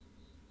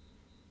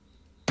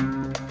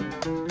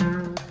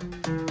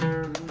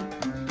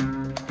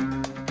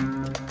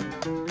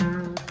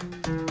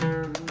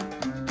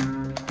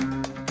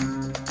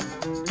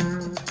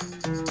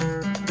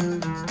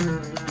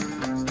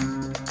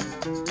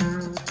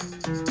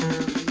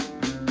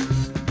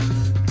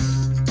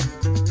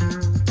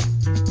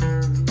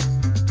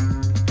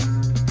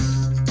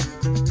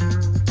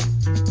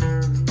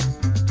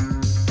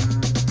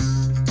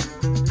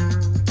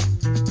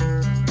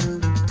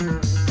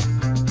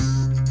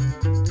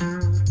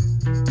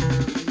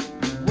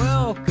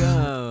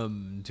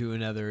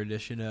another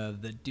edition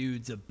of the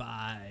Dudes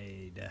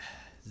Abide.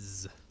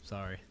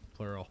 Sorry,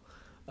 plural.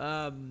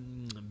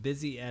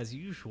 Busy as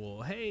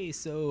usual. Hey,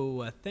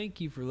 so thank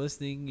you for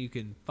listening. You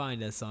can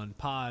find us on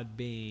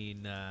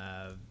Podbean,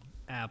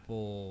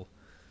 Apple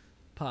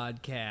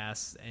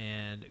Podcasts,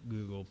 and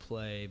Google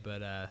Play.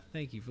 But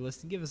thank you for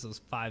listening. Give us those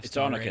 5-star It's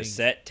on a ratings.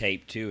 cassette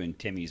tape, too, in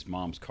Timmy's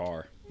mom's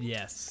car.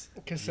 Yes.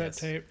 Cassette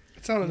tape.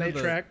 It's on an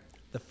 8-track.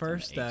 The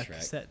first An 8-track.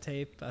 cassette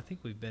tape, I think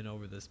we've been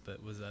over this,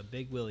 but was a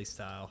Big Willie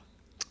style.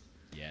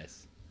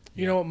 Yes.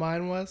 You know what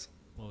mine was?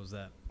 What was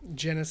that?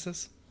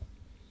 Genesis.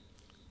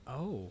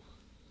 Oh.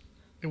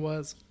 It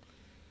was.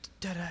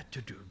 That's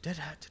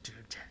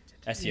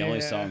the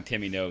only song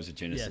Timmy knows of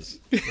Genesis.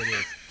 Yes, it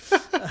is.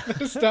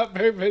 There's not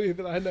very many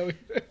that I know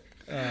either.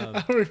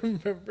 I don't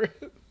remember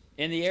it.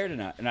 In the Air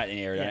Tonight. Not In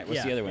the Air Tonight.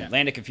 What's the other one? yeah.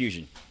 Land of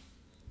Confusion.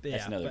 That's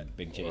Yeah, another but,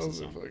 big Genesis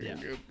song. Yeah.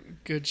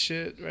 Good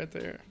shit right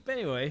there. but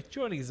anyway,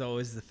 joining as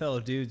always the fellow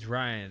dudes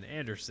Ryan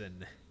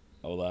Anderson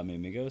Hola, mi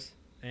amigos.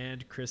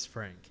 and Chris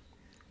Frank.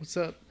 What's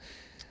up,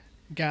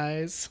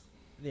 guys?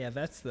 Yeah,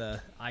 that's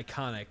the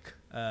iconic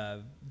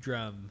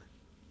drum,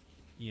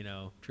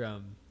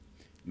 drum.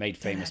 Made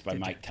famous by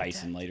Mike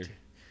Tyson later.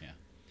 Yeah.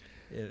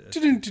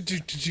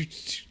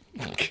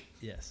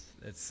 Yes,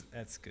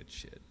 that's good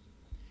shit.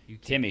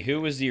 Timmy, who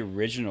was the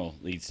original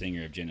lead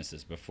singer of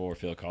Genesis before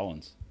Phil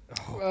Collins?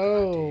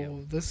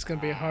 Oh, this is going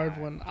to be a hard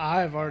one.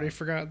 I've already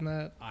forgotten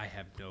that. I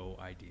have no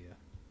idea.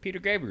 Peter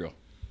Gabriel.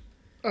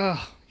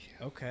 Oh,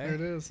 Okay. there it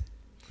is.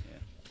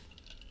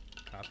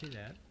 Copy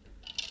that.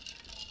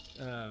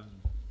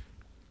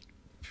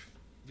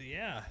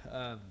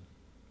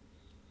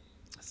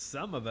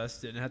 Some of us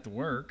didn't have to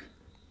work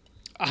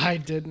I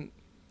didn't.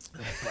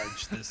 a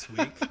bunch this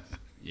week.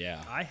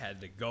 Yeah. I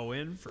had to go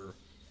in for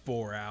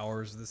 4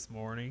 hours this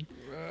morning.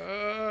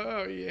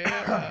 Oh,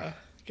 yeah.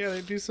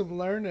 Gotta do some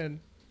learning.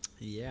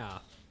 Yeah.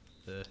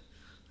 The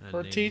Or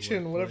unnamed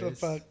teaching, whatever the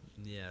workplace. fuck.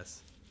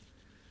 Yes.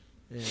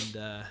 And,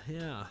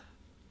 yeah.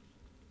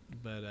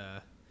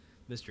 But,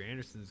 Mr.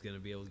 Anderson's going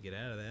to be able to get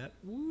out of that.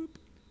 Whoop.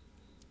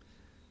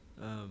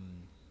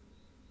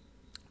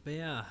 But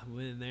yeah,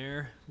 went in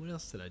there. What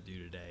else did I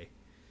do today?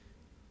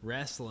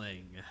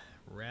 Wrestling.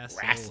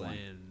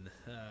 Wrestling.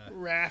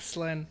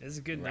 Wrestling. It was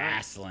a good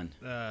Wrestling.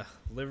 night.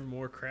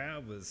 Livermore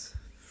crowd was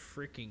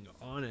freaking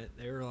on it.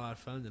 They were a lot of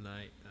fun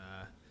tonight.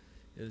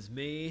 It was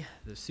me,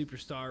 the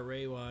superstar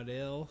Ray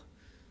Waddell,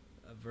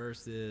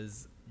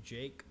 versus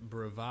Jake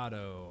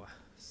Bravado.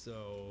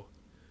 So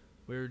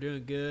we were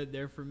doing good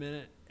there for a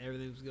minute.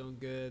 Everything was going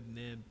good, and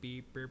then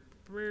beep, beep,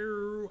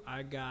 beep,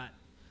 I got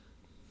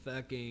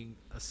fucking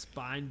a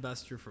spine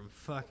buster from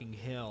fucking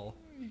hell.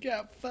 You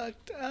got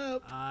fucked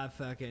up. I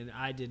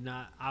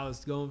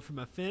was going for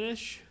my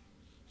finish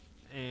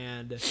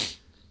and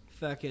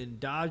fucking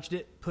dodged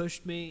it,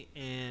 pushed me,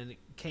 and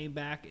came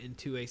back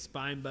into a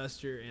spine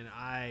buster, and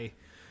I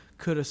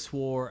could have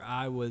swore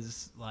I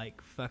was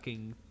like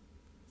fucking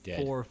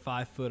Dead. 4 or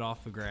 5 foot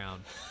off the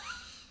ground.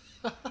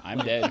 I'm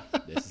dead.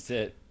 This is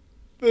it.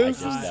 This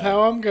is just died.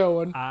 how I'm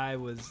going. I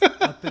was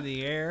up in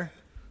the air,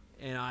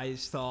 and I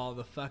saw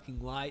the fucking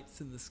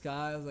lights in the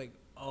sky. I was like,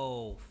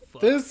 oh,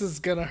 fuck. This is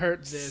gonna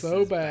hurt This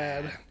so is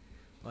bad.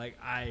 Like,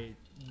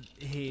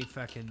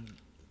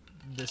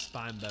 this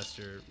spine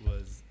buster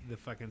was the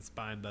fucking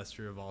spine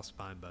buster of all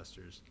spine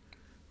busters.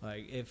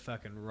 Like, it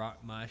fucking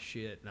rocked my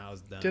shit, and I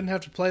was done. Didn't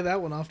have to play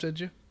that one off, did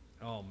you?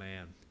 Oh,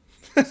 man.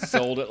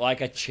 Sold it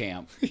like a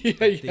champ.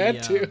 Yeah, you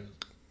had to.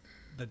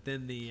 But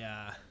then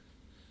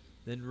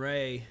then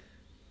Ray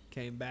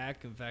came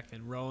back and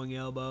fucking rolling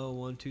elbow,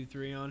 1, 2,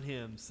 3 on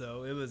him.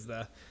 So it was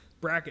the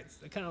brackets,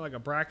 kind of like a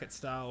bracket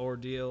style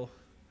ordeal,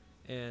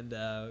 and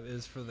it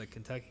was for the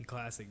Kentucky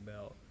Classic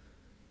belt.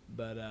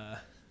 But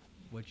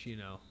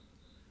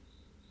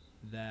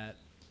that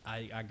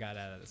I got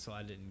out of it, so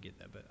I didn't get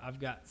that. But I've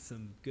got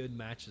some good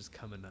matches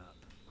coming up.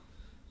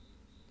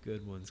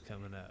 Good ones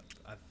coming up.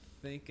 I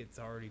think it's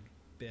already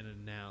been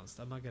announced.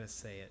 I'm not gonna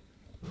say it.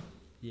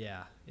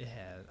 Yeah, it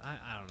has.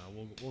 I don't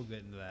know. We'll get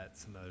into that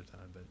some other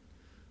time. But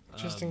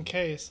Just in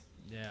case.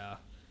 yeah,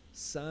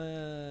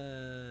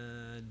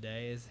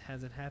 Sunday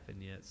hasn't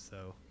happened yet.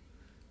 So,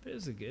 but it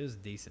was a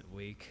decent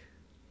week.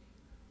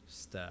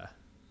 Just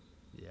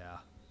yeah.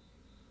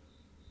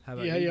 How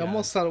about Yeah, you you guys?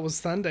 almost thought it was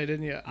Sunday,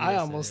 didn't you? I Yes,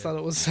 I almost did. thought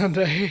it was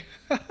Sunday.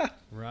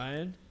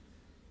 Ryan,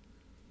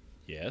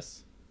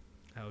 Yes.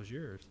 how was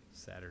your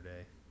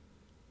Saturday?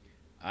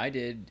 I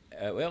did.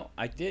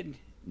 I did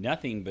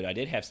nothing, but I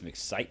did have some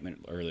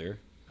excitement earlier.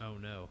 Oh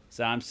no.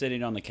 So I'm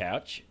sitting on the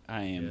couch.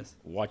 I am Yes.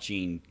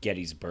 watching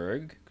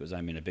Gettysburg because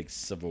I'm in a big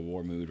Civil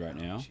War mood right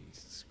now.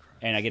 Jesus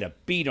Christ. And I get a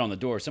beat on the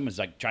door. Someone's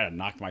like trying to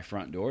knock my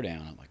front door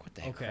down. I'm like, what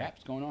the heck Okay.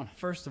 crap's going on?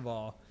 First of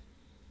all,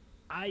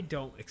 I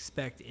don't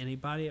expect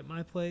anybody at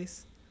my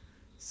place.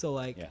 So,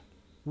 like, Yeah.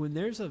 when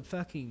there's a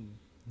fucking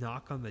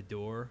knock on the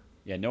door,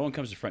 Yeah, no one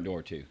comes to the front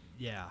door too.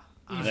 yeah.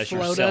 Unless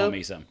you're float selling up?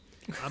 me something.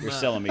 I'm You're up.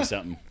 selling me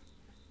something.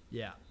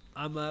 Yeah.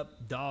 I'm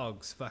up,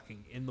 dogs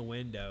fucking in the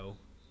window.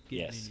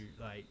 Getting Yes. in your,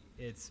 like,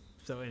 it's,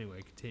 so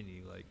anyway,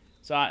 continue. Like,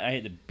 So I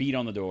had to beat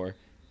on the door.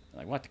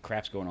 Like, what the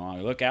crap's going on?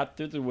 I look out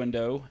through the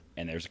window,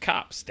 and there's a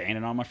cop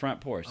standing on my front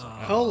porch.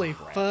 Like, Holy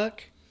crap.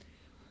 fuck.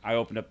 I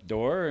opened up the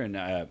door,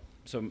 and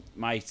so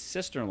my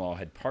sister-in-law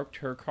had parked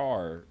her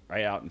car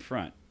right out in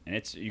front.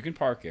 And you can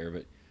park there,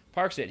 but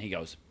parks it, and he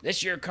goes,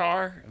 "This your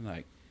car?" I'm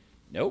like,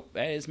 "Nope,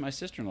 that is my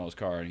sister-in-law's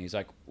car." And he's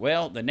like,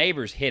 "Well, the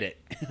neighbors hit it."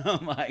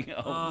 I'm like,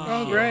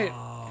 Oh, great.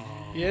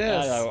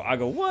 Yes. I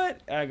go,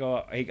 "What?" I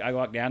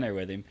walk down there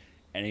with him,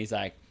 and he's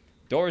like,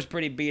 "Door's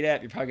pretty beat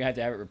up. You're probably gonna have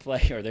to have it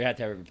replaced, or they have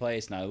to have it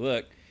replaced." And I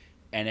look,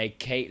 and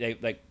they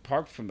like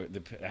parked from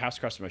the house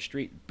across from my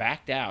street,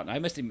 backed out.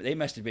 And they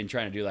must have been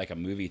trying to do like a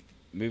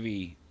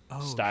movie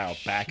style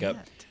backup.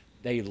 shit.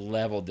 They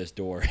leveled this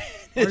door.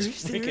 Are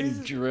Just you freaking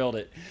serious? drilled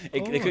it. Oh They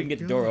couldn't my get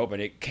the door God. open.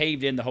 It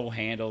caved in the whole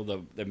handle.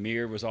 The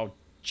mirror was all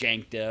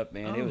janked up.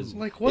 Man, it was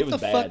Like, what it was the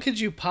bad. fuck could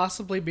you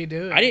possibly be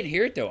doing? I didn't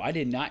hear it though. I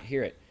did not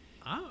hear it.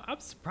 I'm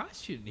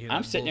surprised you didn't hear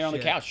I'm that sitting there on the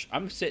bullshit. couch.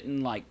 I'm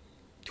sitting like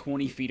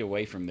 20 feet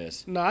away from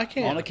this. No, I On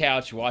can't. the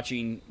couch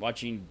watching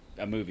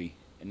a movie,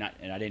 and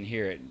I didn't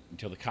hear it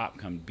until the cop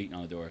come beating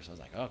on the door. So I was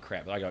like, "Oh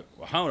crap!" I go,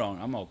 "Well, hold on,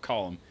 I'm gonna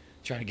call him,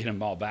 try to get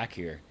them all back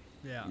here."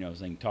 Yeah. You know, so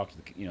they can talk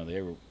to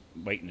they were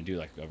waiting to do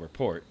like a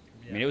report.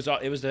 I Yeah. mean, it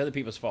was the other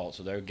people's fault,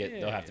 so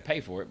they'll have to pay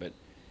for it. But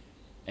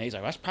and he's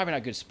like, well, "That's probably not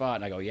a good spot."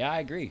 And I go, "Yeah, I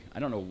agree. I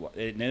don't know.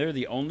 And they're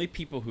the only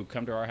people who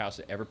come to our house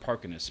that ever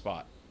park in this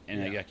spot. And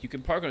they're Yeah. like, you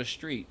can park on a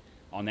street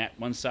on that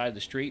one side of the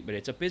street, but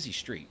it's a busy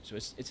street, so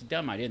it's a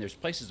dumb idea. And there's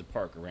places to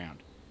park around."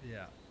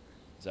 Yeah.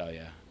 So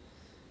yeah,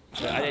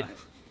 so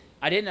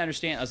I didn't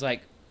understand. I was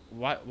like,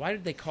 why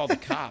did they call the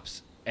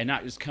cops and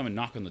not just come and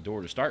knock on the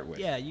door to start with?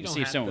 Yeah, you to don't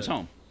see if have someone was to-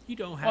 home. You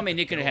don't have. Well, I mean,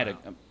 to they could have go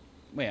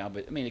had out.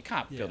 but I mean, the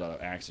cop filled Yeah. out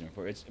an accident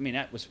report.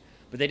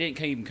 But they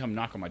didn't even come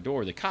knock on my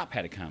door. The cop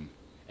had to come,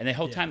 and the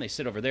whole Yeah. time they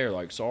sit over there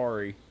like,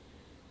 "Sorry."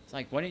 It's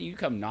like, why didn't you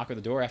come knock on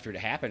the door after it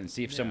happened and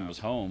see if someone Yeah. was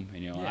home?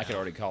 And, I Yeah. could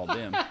already called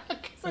them. I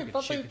Fucking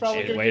thought they chicken probably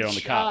shit. gonna Waited get on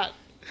the cop. shot.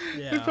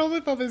 Yeah. They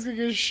probably thought they was gonna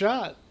get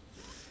shot.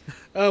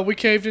 We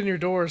caved in your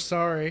door.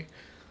 Sorry.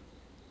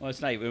 Well, it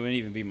wouldn't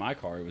even be my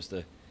car. It was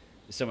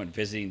someone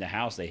visiting the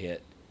house they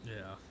hit. Yeah.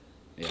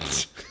 Yeah.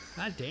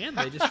 God damn,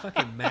 they just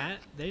fucking mad.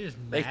 They just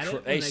mad it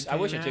when they I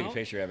wish I came took a out?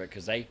 picture of it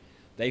because they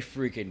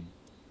freaking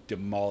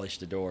demolished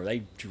the door.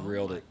 They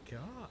drilled Oh it. my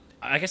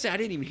God. Like I said, I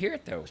didn't even hear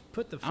it though.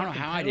 Put the I don't know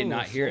fucking how I pedal did to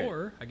not the hear it.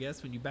 floor, I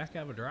guess when you back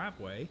out of a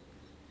driveway,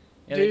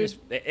 Yeah, Dude.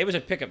 it was a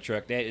pickup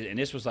truck, and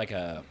this was like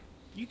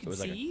you can was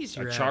see like a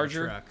easier out of a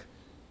Charger? truck.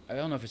 I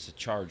don't know if it's a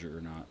Charger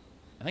or not.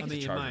 I think I mean,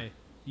 it's a Charger.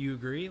 you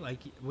agree? Like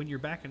when you're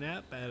backing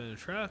up at a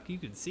truck, you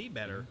can see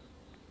better.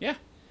 Yeah.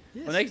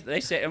 Yes. Well,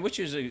 they said, and which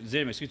is a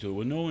legitimate excuse.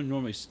 Well, no one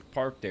normally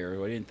parked there.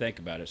 Or I didn't think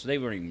about it, so they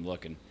weren't even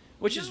looking,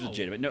 which is No.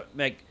 legitimate. No,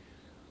 like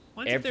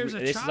Once if there's a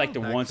this is like child the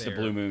back once there.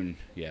 the blue moon.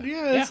 Yeah.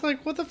 Yeah, it's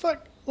like, what the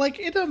fuck? Like,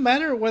 it doesn't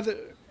matter whether.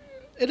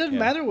 It doesn't Yeah.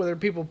 matter whether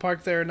people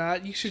park there or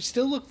not. You should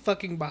still look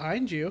fucking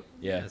behind you.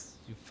 Yeah. Yes,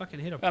 you fucking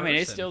hit a I person. mean,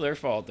 it's still their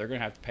fault. They're gonna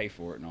have to pay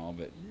for it and all,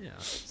 but Yeah.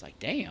 it's like,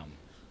 damn.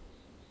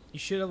 You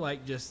should have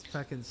like just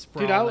fucking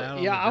sprawled Dude, out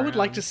on the I would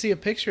like to ground. see a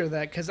picture of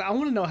that because I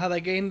want to know how they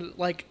gained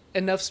like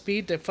enough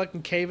speed to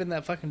fucking cave in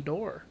that fucking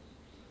door.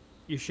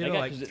 You should They have got-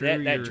 like 'cause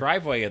threw that your,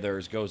 driveway of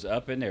theirs goes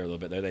up in there a little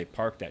bit. There, they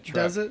parked that truck.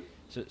 Does it?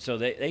 So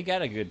they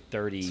got a good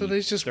 30, So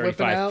they just whipping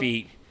 35 out?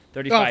 feet,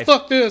 35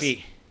 fuck this.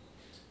 feet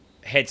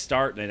head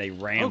start, and they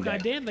rammed Oh it.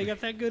 goddamn! They got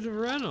that good of a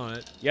run on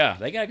it. Yeah,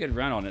 they got a good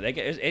run on it.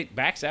 It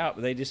backs out,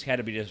 but they just had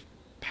to be just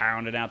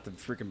pounding out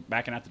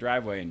backing out the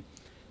driveway and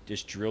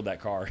just drilled that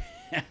car.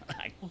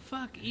 Like, Well,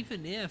 fuck.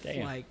 Even if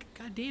Damn. like,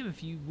 goddamn,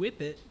 if you whip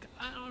it,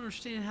 I don't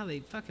understand how they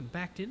fucking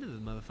backed into the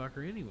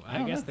motherfucker anyway. I I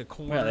don't guess know. the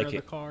corner Well, they of the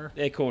could- car.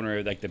 they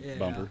corner like the Yeah.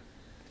 bumper.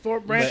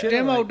 Fort Brant Should've,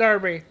 Demo like-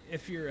 Derby.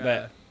 If your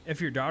But- if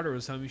your daughter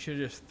was home, you should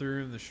have just threw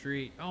her in the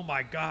street. Oh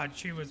my god,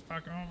 she was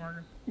fucking. Oh my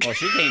god. Well,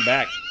 she came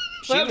back.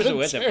 She That was been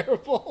with them.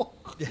 terrible.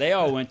 They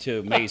all went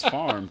to Mays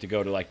Farm to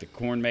go to like the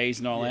corn maze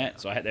and all Yeah.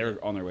 that. So they were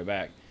on their way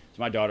back. So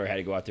my daughter had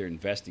to go out there and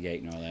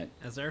investigate and all that.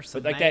 Is there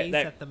some like maze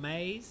that- at the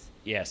maze?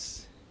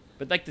 Yes,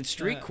 but like the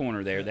street Uh,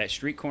 corner there, yeah. that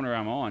street corner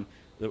I'm on,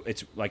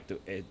 it's like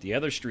the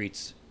other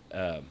streets,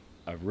 a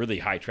really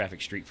high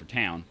traffic street for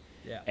town,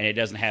 Yeah. and it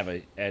doesn't have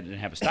a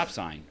stop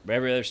sign. But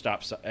every other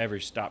stop,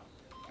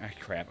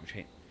 crap,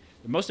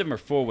 most of them are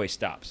 4-way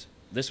stops.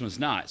 This one's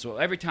not. So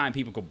every time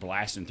people go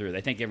blasting through,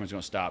 they think everyone's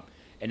going to stop,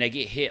 and they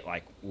get hit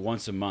like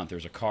once a month.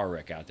 There's a car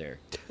wreck out there.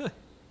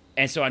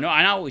 And so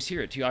I always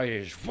hear it too. I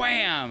hear just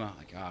wham! I'm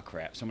like, oh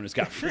crap! Someone just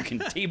got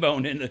freaking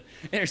T-boned in the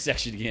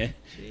intersection again.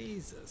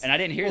 Jesus. And I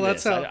didn't hear Well,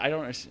 this. that's how- I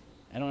don't understand.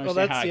 I don't Well,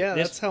 understand that's how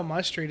that's how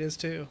my street is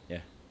too.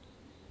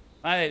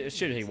 it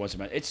should be once a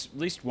month. It's at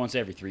least once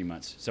every 3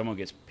 months. Someone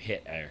gets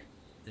hit there.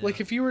 Yeah. Like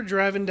if you were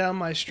driving down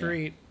my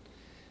street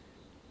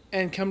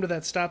and come to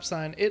that stop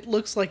sign, it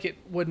looks like it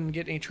wouldn't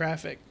get any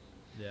traffic.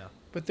 Yeah.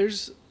 But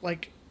there's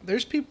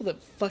people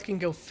that fucking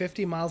go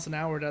 50 miles an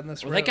hour down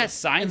this Well, road. they got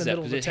signs in the up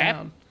middle of 'cause the it town.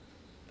 happened.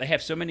 They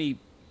have so many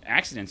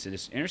accidents at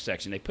this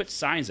intersection. They put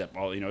signs up.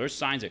 There's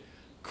signs that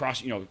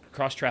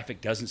cross traffic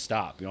doesn't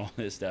stop. All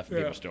this stuff. And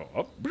people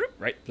still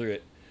right through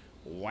it.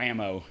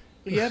 Whammo.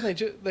 Yeah,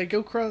 they go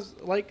across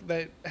like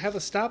they have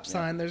a stop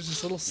sign. There's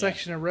this little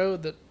section of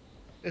road that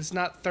It's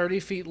not 30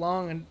 feet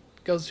long and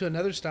goes to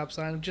another stop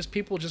sign. Just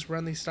people just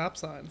run these stop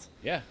signs.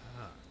 Yeah.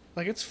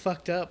 Like, it's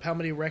fucked up how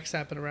many wrecks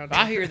happen around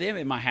I here. hear them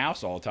in my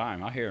house all the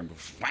time. I hear them,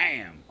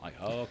 bam! Like,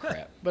 oh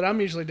crap. But I'm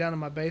usually down in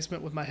my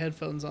basement with my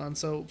headphones on,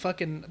 so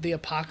fucking the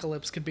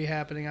apocalypse could be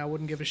happening. I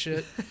wouldn't give a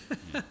shit.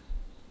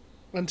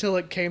 Until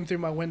it came through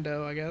my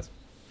window, I guess.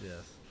 Yes.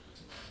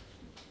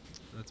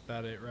 That's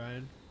about it,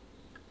 Ryan.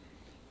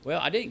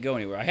 Well, I didn't go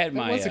anywhere. I had It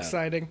my was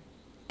exciting.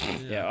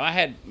 yeah. I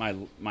had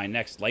my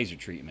next laser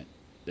treatment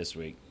this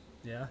week.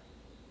 Yeah.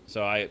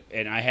 So I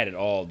had it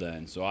all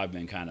done. So I've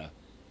been kind of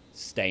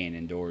staying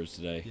indoors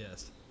today.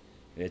 Yes.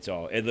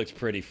 It looks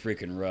pretty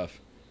freaking rough.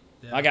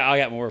 Yeah. I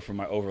got more from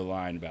my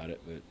overline about it,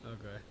 but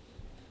Okay.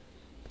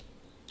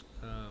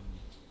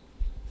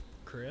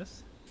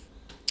 Chris?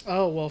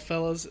 Oh, well,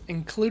 fellas,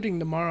 including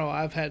tomorrow,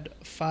 I've had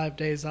 5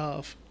 days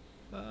off.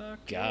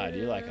 Fuck God,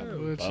 you're like a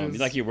Which bum. is- You're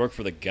like you work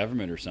for the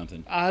government or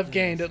something. I've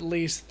gained at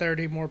least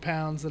 30 more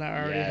pounds than I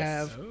already Yes.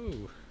 have.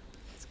 Oh,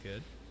 that's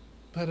good.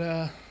 But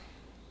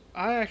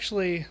I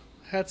actually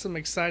had some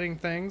exciting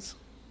things.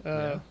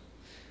 Yeah.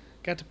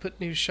 Got to put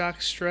new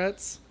shock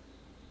struts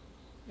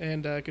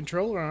and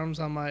controller arms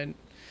on my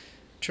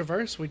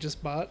Traverse we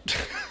just bought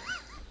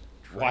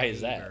Why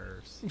is that?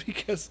 Trainers.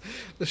 because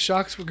the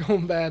shocks were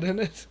going bad in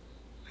it.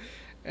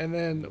 And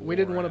then we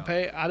didn't Wore want to out.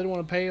 pay. I didn't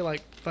want to pay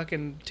like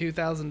fucking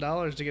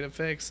 $2,000 to get it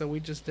fixed, so we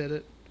just did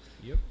it.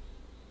 Yep.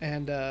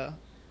 And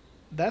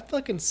that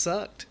fucking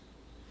sucked.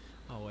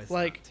 Oh, it's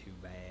Like, not too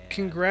bad.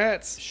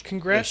 Congrats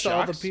to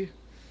all the shocks? people.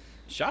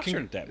 Shocks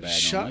aren't that bad.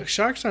 normally.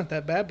 Sharks aren't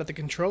that bad, but the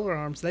controller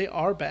arms, they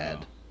are bad.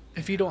 Oh.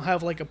 If you don't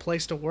have like a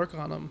place to work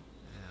on them.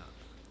 Yeah.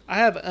 I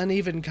have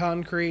uneven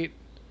concrete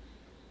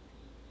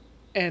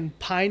and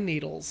pine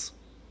needles.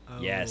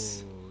 Oh,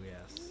 Yes.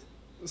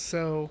 yes.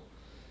 So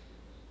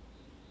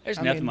There's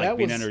I nothing mean, like that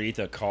being was- underneath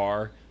a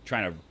car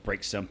trying to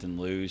break something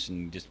loose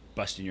and just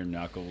busting your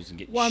knuckles and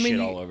getting well, I mean, shit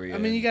you, all over you. I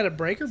mean, you got a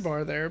breaker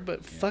bar there,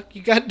 but fuck,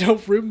 you got no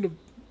room to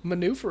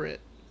maneuver it.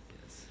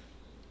 Yes.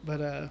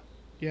 But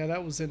yeah,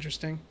 that was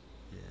interesting.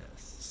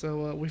 Yes.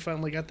 So we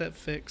finally got that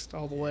fixed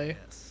all the way.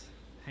 Yes.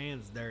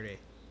 Hands dirty.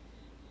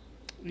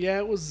 Yeah,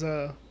 it was.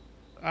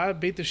 I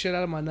beat the shit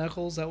out of my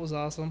knuckles. That was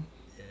awesome.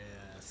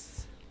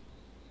 Yes.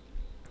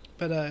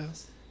 But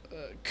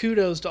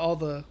kudos to all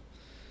the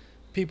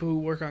people who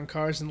work on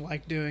cars and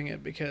like doing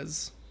it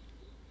because,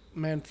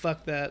 man,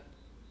 fuck that.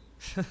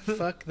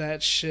 Fuck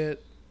that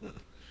shit.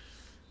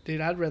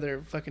 Dude, I'd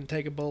rather fucking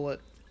take a bullet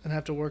and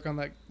have to work on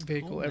that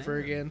vehicle Oh, ever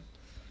man. again.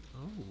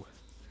 Oh.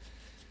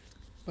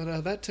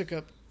 But that took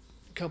up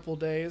a couple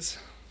days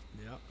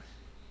Yep.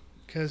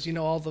 because, you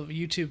know, all the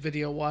YouTube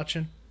video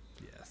watching.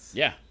 Yes.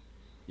 yeah,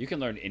 you can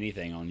learn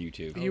anything on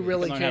YouTube. You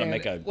really can can. learn how to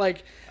make a.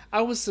 Like,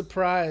 I was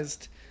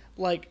surprised.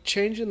 Like,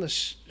 changing the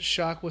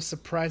shock was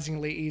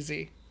surprisingly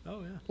easy.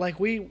 Oh, yeah. Like,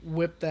 we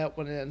whipped that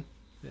one in.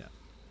 Yeah.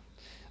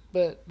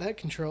 But that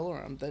controller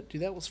arm,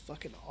 that was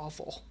fucking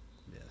awful.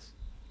 Yes.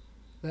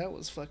 That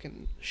was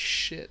fucking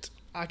shit.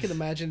 I can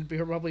imagine it'd be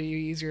probably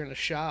easier in a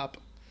shop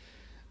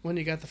when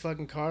you got the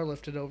fucking car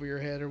lifted over your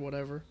head or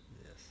whatever.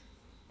 Yes.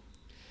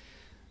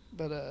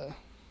 But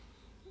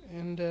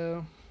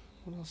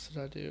what else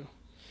did I do?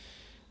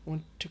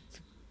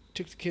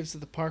 Took the kids to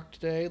the park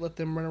today. Let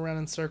them run around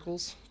in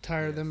circles,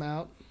 tire Yes. them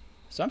out.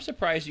 So I'm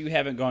surprised you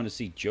haven't gone to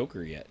see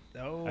Joker yet.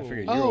 Oh. I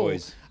figured you're Oh.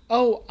 always.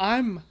 Oh,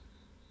 I'm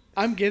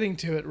getting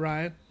to it,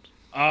 Ryan.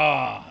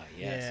 Ah,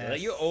 yes.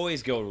 Yes. You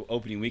always go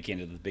opening weekend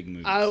to the big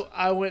movies.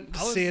 I went to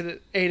I was- see it at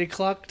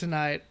 8:00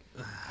 tonight.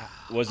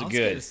 was I it was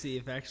good? gonna see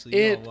if actually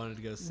you It all wanted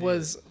to go see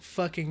was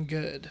fucking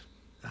good.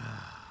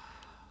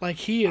 Like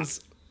he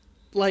is,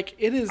 like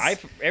it is.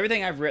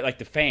 Everything I've read, like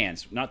the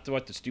fans, not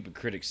what the stupid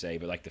critics say,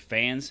 but like the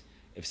fans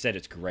have said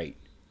it's great.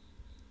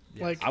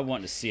 Yes. Like I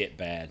want to see it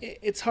bad.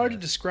 it's hard to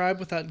describe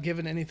without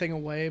giving anything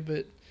away,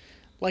 but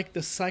like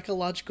the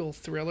psychological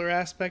thriller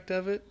aspect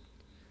of it,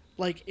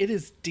 like it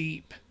is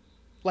deep.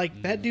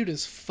 Like that dude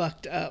is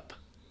fucked up.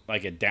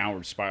 Like a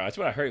downward spiral. That's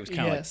what I heard. It was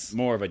kind of Yes. like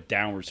more of a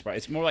downward spiral.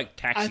 It's more like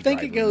Taxi I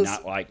think it Driver, goes-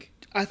 not like.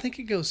 I think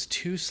it goes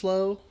too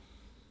slow.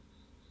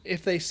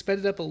 If they sped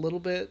it up a little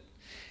bit,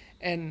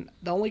 and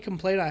the only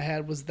complaint I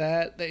had was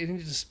that they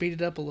needed to speed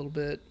it up a little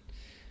bit.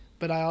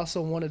 But I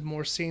also wanted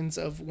more scenes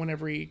of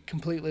whenever he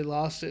completely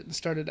lost it and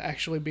started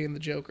actually being the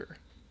Joker.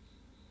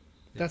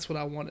 That's what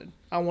I wanted.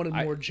 I wanted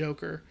more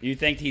Joker. You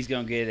think he's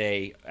gonna get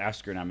a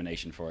Oscar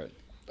nomination for it?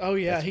 Oh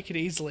yeah, he could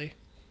easily.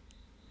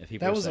 If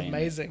people That are was saying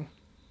amazing.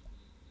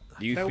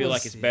 Do you That feel was-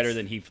 like it's better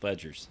than Heath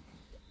Ledger's?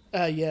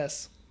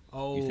 Yes.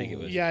 Oh. You think it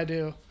was? Yeah, I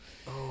do.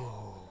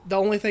 Oh. The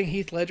only thing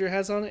Heath Ledger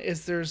has on it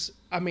is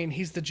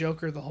he's the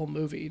Joker the whole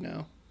movie, you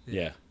know.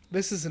 Yeah.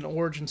 This is an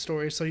origin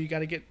story, so you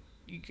kind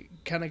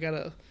of got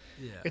to,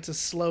 Yeah. it's a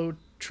slow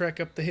trek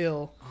up the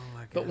hill. Oh my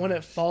god. But when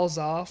it falls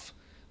off,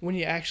 when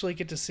you actually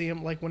get to see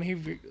him, like when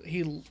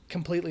he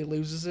completely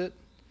loses it,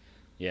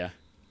 Yeah.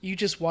 you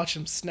just watch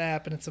him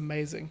snap, and it's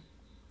amazing.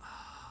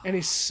 And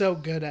he's so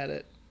good at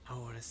it. I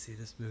want to see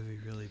this movie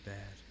really bad.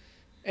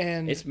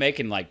 And It's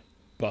making like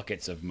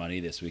buckets of money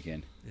this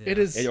weekend. It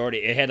is.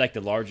 It had like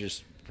the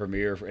largest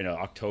premiere in an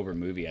October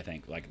movie, I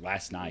think, like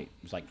last night.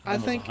 It was like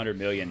almost 100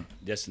 million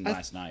just in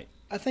last night.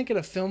 I think at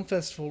a film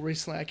festival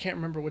recently, I can't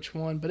remember which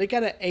one, but it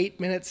got an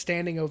 8-minute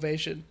standing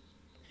ovation.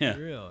 Yeah.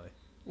 Really?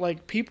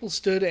 Like, people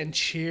stood and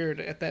cheered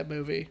at that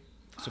movie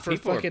So for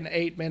people are- fucking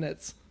 8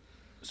 minutes.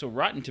 So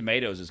Rotten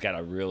Tomatoes has got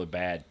a really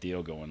bad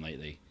deal going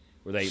lately,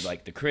 where they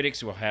like the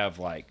critics will have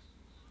like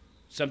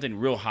something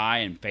real high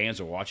and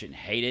fans will watch it and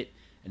hate it,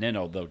 and then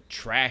they'll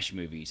trash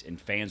movies and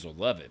fans will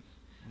love it.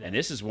 And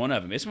this is one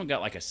of them. This one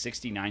got like a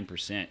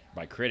 69%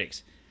 by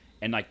critics,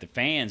 and like the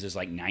fans is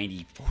like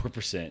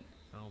 94%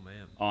 Oh man.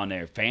 on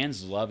there.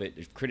 Fans love it.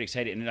 If critics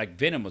hate it, and like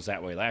Venom was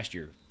that way last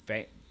year.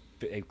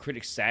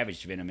 Critics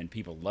savaged Venom and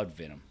people loved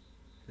Venom.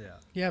 Yeah.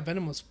 Yeah,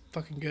 Venom was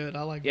fucking good.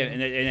 I like Yeah,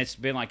 Venom. and it's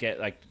been like that.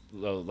 Like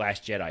The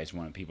Last Jedi is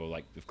one of people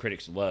like the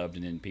critics loved,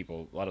 and then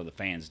a lot of the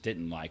fans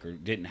didn't like or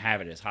didn't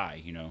have it as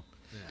high. You know,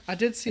 I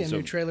did see a And new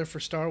so- trailer for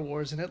Star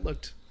Wars, and it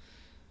looked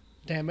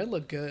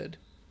good.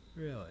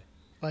 Really?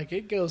 Like,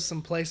 it goes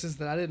some places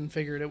that I didn't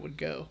figure it would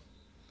go.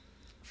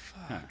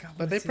 Fuck.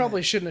 But they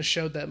probably shouldn't have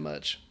showed that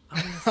much.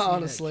 honestly.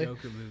 honestly.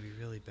 Joker movie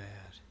really bad.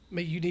 I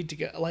mean, you need to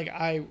go. Like,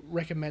 I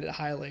recommend it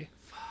highly.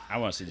 I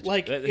want to see the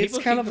Like, people it's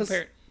kind keep of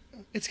compare-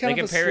 It's kind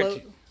They of a compare it slow.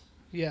 to-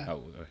 Yeah.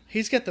 Oh,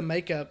 He's got the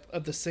makeup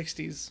of the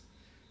 '60s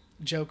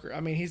Joker. I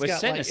mean, he's Well, it's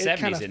got set in like the it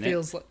kind 70s, of isn't it?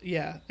 feels like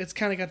it's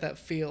kind of got that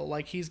feel.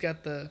 Like he's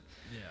got the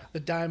Yeah.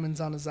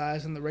 diamonds on his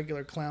eyes and the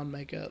regular clown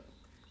makeup.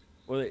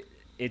 well,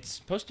 it's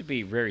supposed to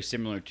be very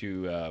similar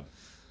to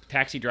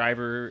Taxi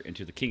Driver and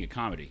to The King of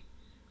Comedy.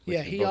 which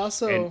Yeah, are he both-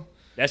 also- and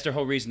that's the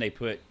whole reason they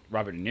put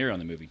Robert De Niro in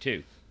the movie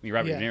too. I mean,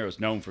 Robert Yeah. De Niro is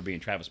known for being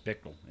Travis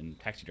Bickle in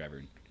Taxi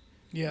Driver.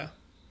 Yeah,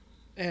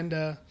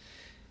 and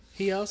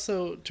he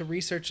also, to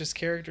research his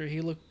character, he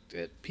looked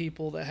at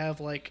people that have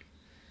like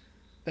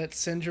that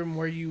syndrome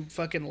where you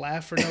fucking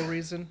laugh for no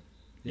reason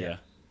Yeah.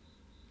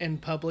 in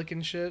public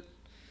and shit,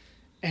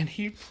 and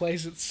he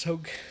plays it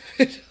so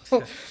good.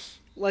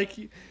 like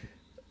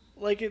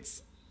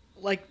it's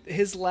like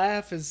his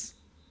laugh is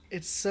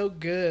it's so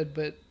good,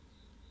 but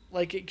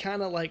like it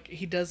kind of like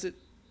he does it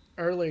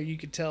earlier. You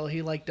could tell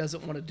he like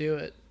doesn't want to do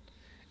it,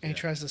 and he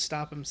tries to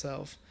stop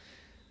himself.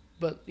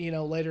 But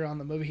later on in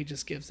the movie, he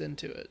just gives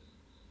into it.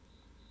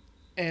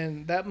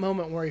 And that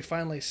moment where he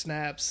finally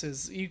snaps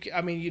is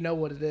I mean, you know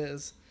what it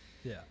is.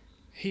 Yeah.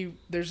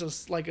 There's a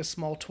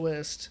small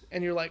twist,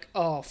 and you're like,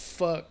 oh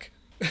fuck,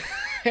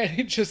 and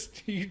you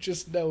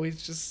just know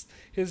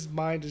his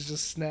mind is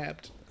just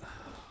snapped.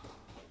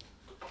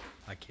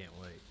 I can't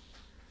wait.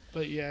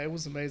 But yeah, it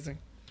was amazing.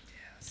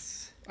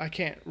 Yes. I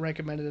can't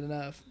recommend it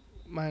enough.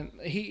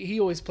 He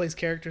always plays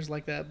characters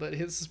like that, but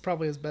his is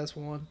probably his best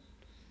one.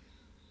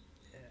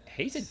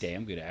 He's a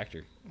damn good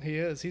actor. He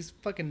is. He's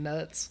fucking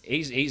nuts.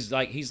 He's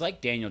like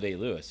Daniel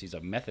Day-Lewis. He's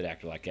a method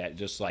actor like that.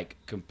 Just like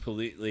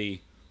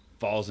completely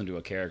falls into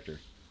a character,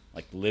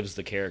 like lives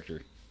the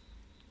character.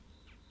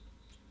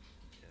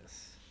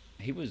 Yes.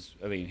 He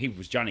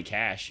was Johnny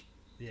Cash.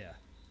 Yeah.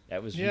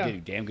 He Yeah. did a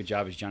damn good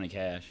job as Johnny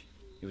Cash.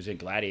 He was in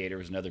Gladiator.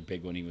 Was another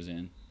big one he was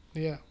in.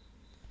 Yeah.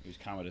 He was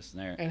Commodus in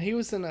there. And he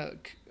was in a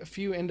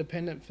few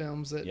independent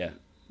films that Yeah.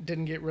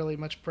 didn't get really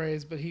much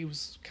praise, but he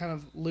was kind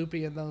of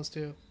loopy in those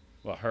too.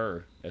 Well,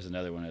 Her is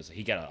another one.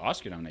 He got an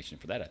Oscar nomination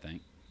for that, I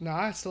think. No,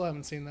 I still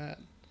haven't seen that.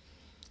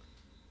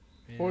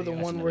 Yeah, Or the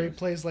that's one where he another-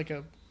 plays like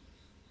a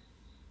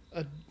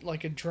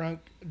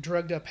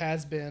drugged up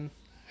has been,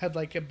 had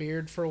like a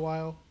beard for a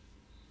while.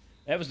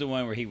 That was the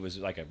one where he was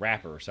like a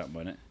rapper or something,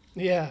 wasn't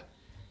it? Yeah.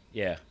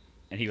 Yeah.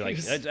 And he like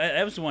was-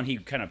 that was the one he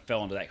kind of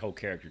fell into that whole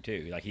character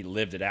too. Like he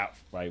lived it out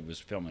while he was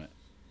filming it.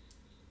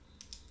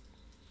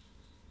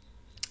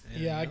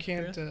 Yeah, I Anything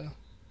can't. else,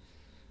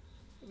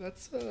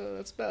 Chris?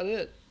 That's about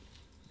it.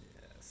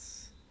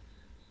 Yes.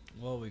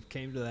 Well, we've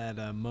came to that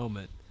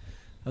moment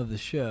of the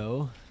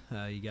show.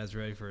 You guys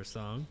ready for a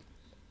song?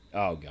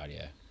 Oh God,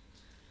 yeah.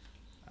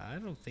 I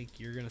don't think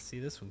you're gonna see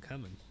this one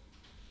coming.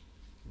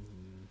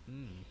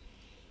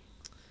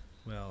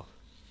 Well,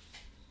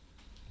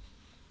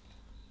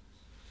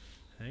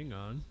 hang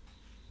on.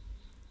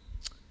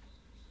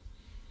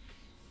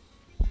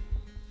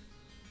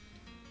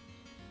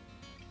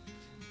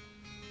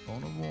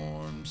 On a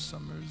warm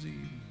summer's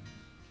evening,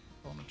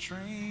 on a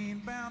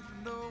train bound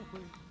for nowhere,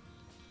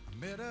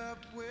 I met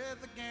up with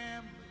a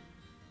gambler.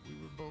 We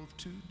were both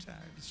too tired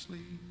to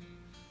sleep.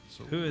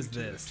 So Who is we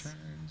took this?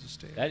 turns to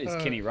stare. That is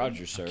Kenny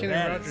Rogers, sir. Kenny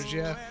That Rogers, is-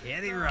 yeah.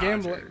 Kenny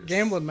Rogers.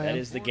 Gambling man. That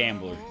is the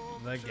gambler.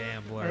 The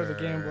Gambler. Or the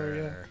Gambler,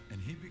 yeah.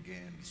 And he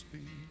began to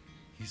speak.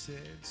 He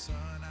said, son,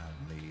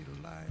 I've made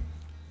a life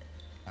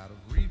out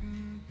of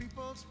reading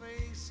people's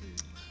faces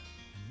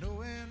and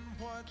knowing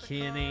what the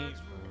Kenny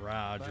cards were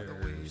by the way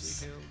Rogers.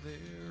 they held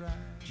their eyes.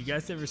 Did you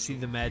guys ever see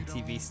the Mad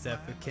TV stuff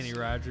with Kenny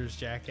Rogers,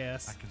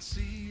 Jackass? I can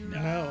see you're No.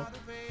 out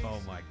of age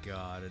Oh my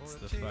god, it's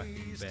the for a fucking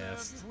taste of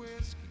best.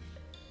 whiskey.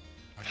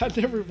 I've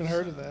never even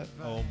heard of that.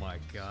 Oh my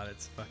god,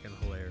 it's fucking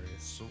hilarious.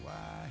 So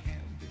I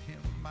handed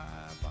him my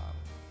bottle,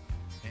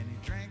 and he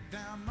drank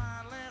down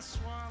my last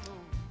swallow.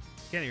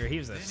 Kenny, he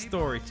was a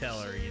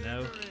storyteller, you know?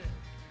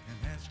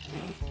 And as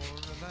asking for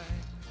a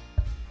light,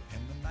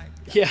 and the night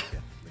got Yeah.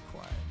 deathly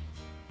quiet,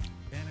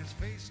 and his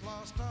face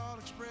lost all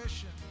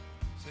expression.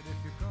 Said, if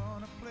you're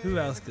gonna play Who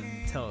else the can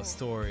game, tell a boy,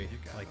 story you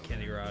gotta like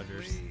Kenny learn to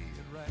Rogers? play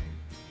it right.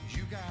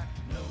 You got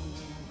to know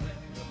when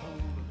to hold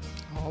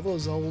 'em. All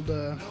those old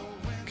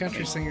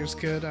country singers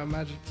could, I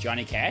imagine.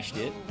 Johnny Cash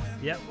did.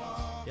 Yep.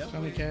 Yep.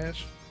 Johnny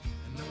Cash.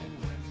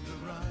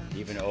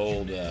 Even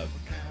old, oh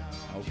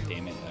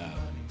damn it,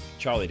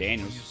 Charlie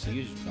Daniels.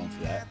 He was known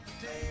for that.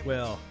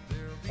 Well,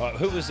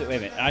 Who was it? Wait a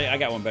minute. I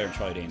got one better than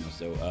Charlie Daniels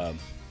though.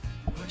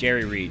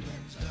 Jerry Reed.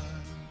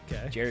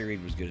 okay. Jerry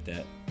Reed was good at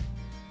that.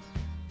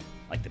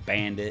 Like the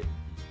Bandit.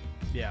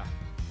 Yeah.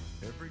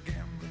 Every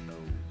gambler knows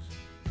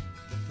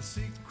that the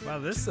secret Wow,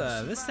 this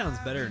sounds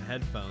better in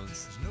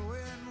headphones. is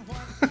knowing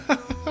what to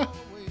throw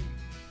away,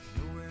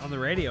 knowing On the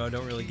radio, I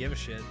don't really give a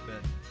shit,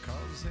 but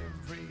 'cause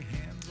every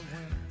hand's a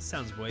winner, it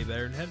sounds way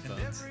better in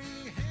headphones.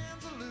 every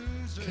hand's a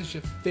loser. Because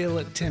you feel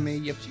it, Timmy.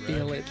 You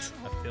feel it.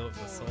 I feel it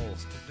in my soul.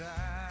 To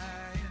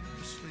die in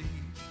your sleep.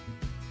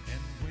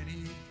 And when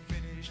he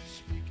finished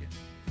speaking,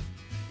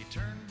 he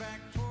turned back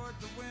toward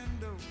the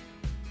window.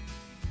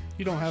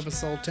 You don't have a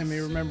soul, Timmy.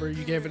 Remember,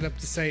 you gave it up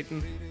to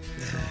Satan.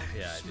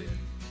 Yeah, I did.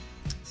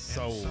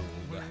 Sold.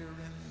 Somewhere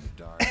in the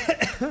dark,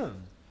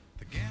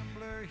 the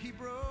gambler he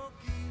broke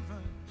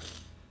even.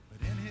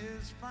 But in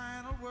his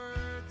final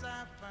words,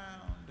 I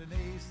found an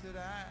ace that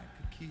I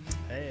could keep.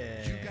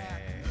 Hey. You got to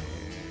know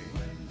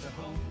when to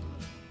hold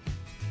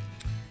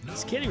 'em.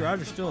 Is Kenny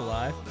Rogers still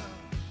alive?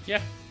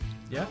 Yeah.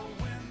 Yeah.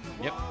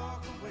 Yep.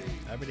 I'll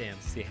be damned.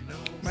 See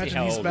Imagine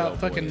how he's old about old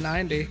boy fucking is.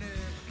 90.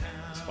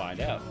 Let's find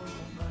out.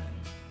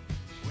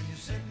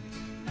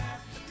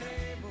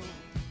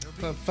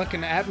 The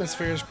fucking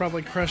atmosphere is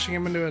probably crushing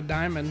him into a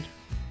diamond.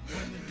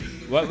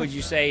 What would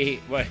you say?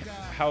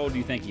 How old do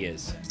you think he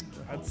is?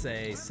 I'd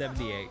say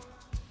 78.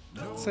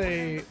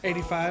 Say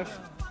 85.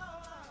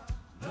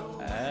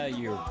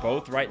 You're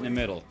both right in the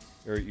middle.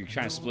 Or you're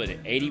trying to split it.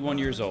 81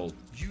 years old.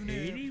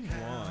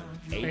 81.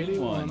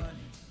 81.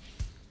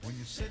 When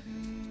you're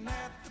sitting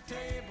at the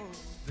table,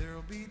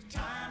 there'll be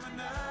time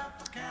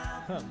enough for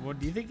count. Huh, well,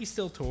 do you think he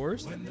still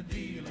tours?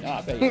 Oh,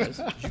 I bet he is.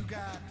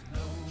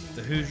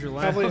 The Hoosier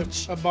Probably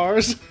Lounge? a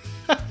bars.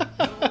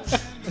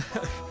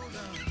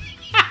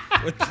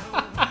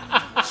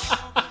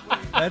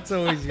 That's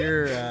always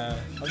your.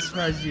 I'm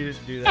surprised you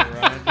didn't do that,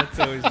 Ryan. That's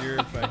always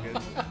your fucking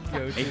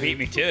go-to. He beat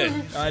me to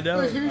it. I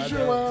know. I Hoosier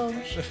know.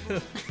 Lounge.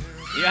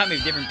 You know how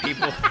many different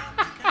people?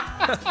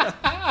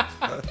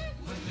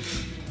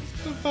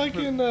 The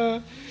fucking,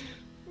 For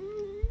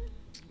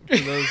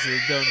those who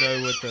don't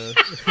know what the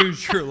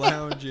Hoosier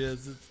Lounge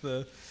is, it's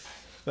the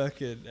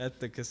fucking at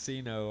the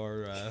casino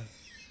or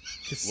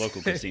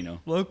Local casino.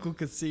 Local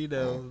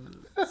casino.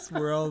 It's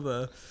where all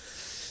the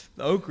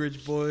Oak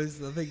Ridge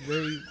boys. I think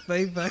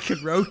they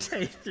fucking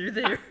rotate through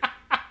there.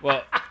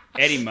 Well,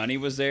 Eddie Money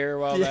was there a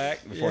while Yeah,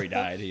 back before he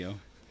yeah. died. You know.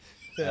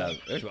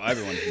 There's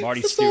everyone.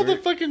 Marty just all the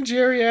Stewart. fucking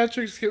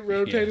geriatrics get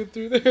rotated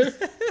through there.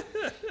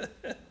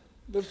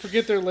 They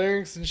forget their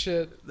larynx and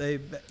shit.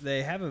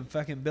 They have a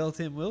fucking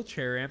built-in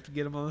wheelchair ramp to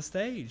get them on the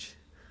stage.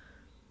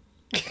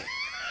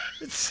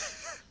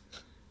 Is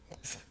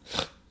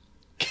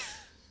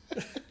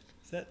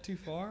that too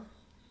far?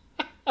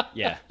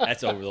 Yeah,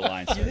 that's over the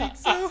line. You Sir. think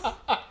so?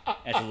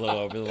 That's a little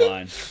over the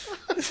line.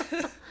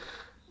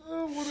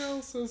 Oh, what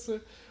else is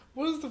there?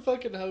 What is the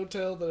fucking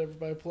hotel that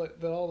everybody play?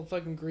 That all the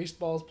fucking grease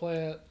balls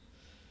play at?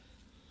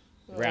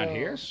 Around Oh,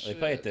 here, they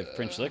play at the shit.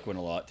 French Lick one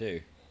a lot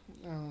too.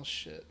 Oh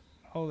shit!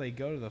 Oh, they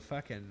go to the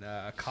fucking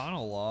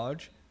Econo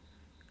Lodge.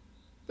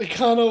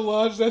 Econo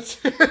Lodge. That's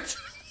it.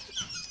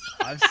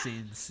 I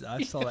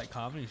saw that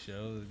comedy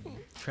show.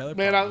 Trailer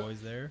Man, Park I-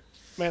 Boys there.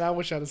 Man, I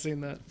wish I'd have seen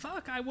that.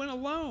 Fuck, I went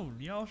alone.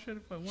 Y'all should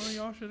have. One of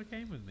y'all should have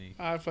came with me.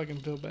 I fucking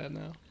feel bad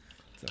now.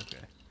 It's okay.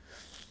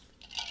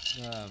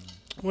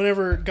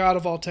 Whenever God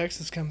of All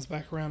Texas comes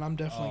back around, I'm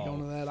definitely Oh,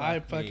 going to that. fuck I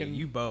me. fucking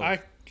You both.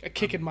 I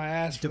kicking my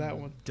ass for that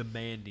one.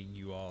 Demanding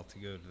you all to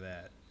go to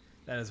that.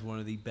 That is one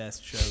of the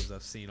best shows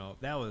I've seen.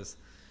 That was.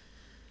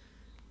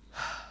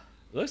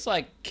 Looks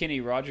like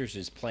Kenny Rogers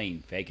is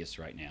playing Vegas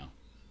right now.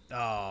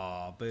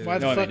 Oh, boo. Why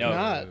the No, fuck no.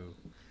 not?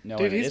 No,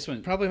 Dude, wait, he's this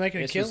one probably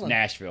making a this was killing.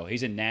 Nashville.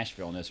 He's in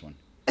Nashville in this one.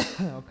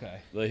 Okay.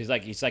 Well, he's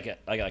like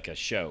a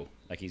show.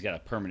 Like he's got a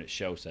permanent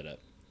show set up,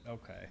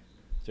 Okay.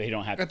 so he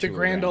don't have At to the tour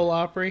Grand around. Ole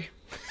Opry.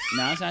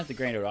 No, it's not at the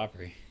Grand Ole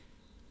Opry.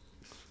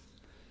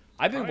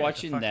 I've been Probably at the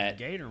watching fucking that.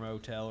 Gator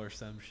Motel or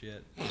some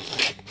shit.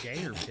 Fucking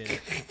Gator Pit.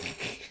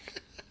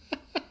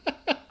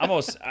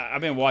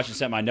 I've been watching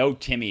something I know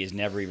Timmy doesn't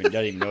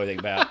even know anything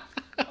about.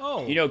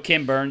 Oh. You know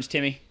Kim Burns,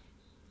 Timmy?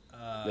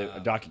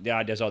 The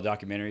guy does all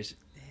documentaries.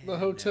 The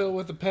hotel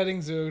with the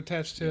petting zoo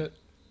attached to it.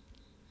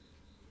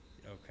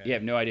 Okay. You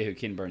have no idea who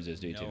Ken Burns is,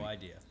 do you, No Timmy?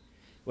 idea.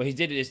 Well,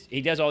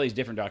 he does all these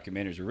different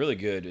documentaries. They're really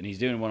good, and he's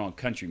doing one on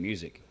country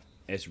music.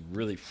 And it's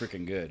really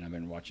freaking good, and I've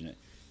been watching it.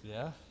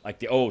 Yeah. Like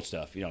the old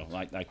stuff,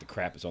 like the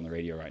crap that's on the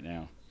radio right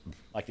now.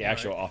 Like the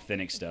actual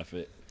authentic stuff.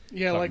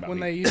 Yeah, Talking like about when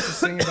me. they used to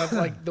sing about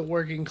like the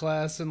working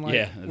class and like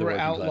Yeah, the we're working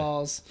class.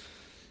 outlaws.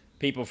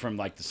 people from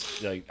like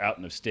out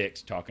in the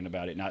sticks talking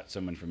about it, not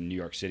someone from New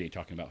York City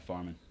talking about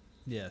farming.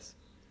 Yes.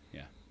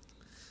 Yeah.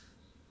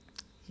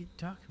 You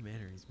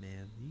documentaries,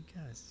 man. You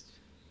guys.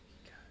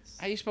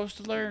 How you supposed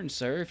to learn,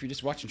 sir, if you're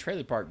just watching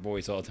Trailer Park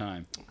Boys all the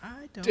time?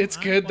 I don't. It's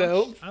good,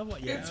 though.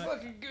 Yeah, It's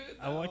fucking good.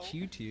 I watch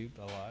YouTube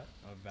a lot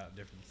about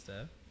different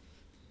stuff.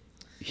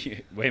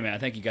 Wait a minute, I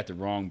think you got the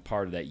wrong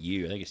part of that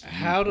U. I think it's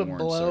How to porn,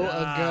 blow sir.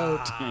 a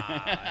goat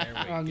There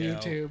we on go.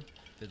 YouTube.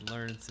 Been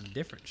learning some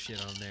different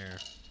shit on there.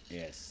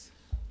 Yes.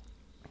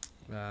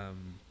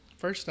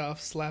 First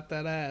off, slap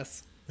that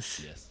ass.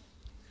 Yes.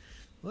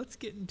 Let's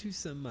get into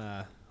some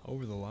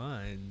over the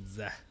lines.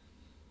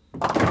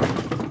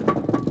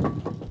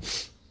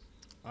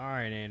 All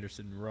right,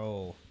 Anderson,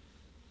 roll.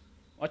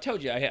 Well, I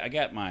told you I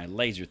got my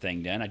laser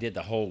thing done. I did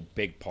the whole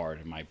big part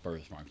of my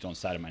birthmark. It's on the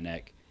side of my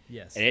neck.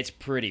 Yes. And it's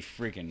pretty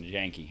freaking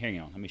janky. Hang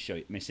on. Let me show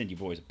you. Let me send you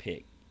boys a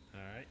pic. All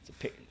right. It's a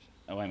pic.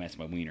 Oh, wait a minute. That's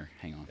my wiener.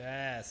 Hang on.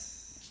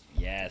 Yes.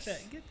 Yes.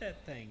 Get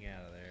that thing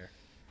out of there.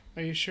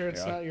 Are you sure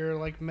it's Yeah. not your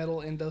like metal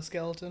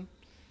endoskeleton?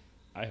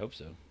 I hope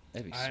so.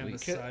 That'd be I'm a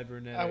sweet.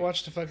 cybernetic. I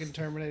watched the fucking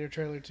Terminator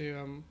trailer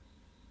too.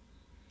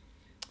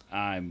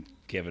 I'm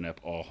giving up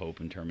all hope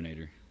in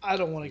Terminator. I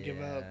don't want to give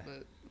Yeah. up,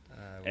 but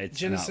It's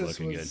Genesis not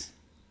looking was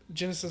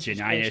Genesis good. was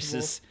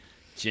Genesis.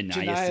 questionable.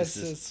 Genesis.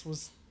 Genesis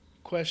was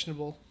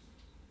questionable.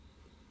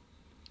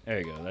 There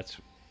you go.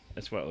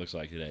 That's what it looks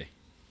like today.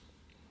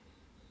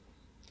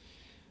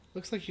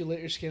 Looks like you lit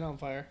your skin on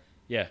fire.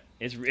 Yeah,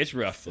 it's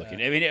rough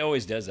looking. I mean, it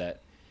always does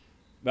that.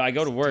 But I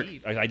go to work.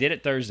 deep. I did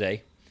it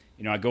Thursday.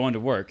 I go into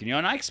work, and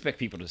I expect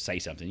people to say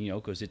something,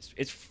 because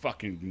it's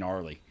fucking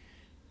gnarly,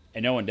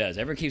 and no one does.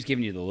 Everyone keeps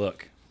giving you the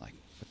look, like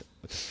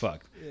what the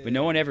fuck, but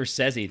no one ever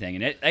says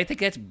anything, and I think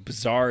that's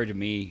bizarre to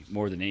me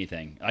more than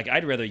anything. Like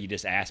I'd rather you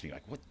just ask me,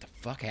 like, what the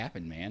fuck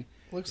happened, man?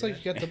 Looks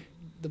like you got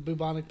the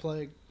bubonic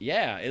plague.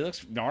 Yeah, it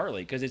looks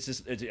gnarly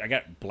because I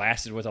got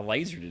blasted with a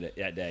laser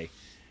that day,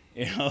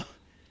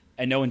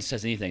 and no one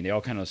says anything. They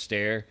all kind of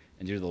stare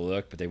and do the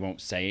look, but they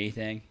won't say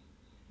anything.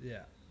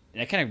 Yeah.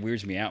 And that kind of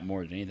weirds me out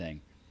more than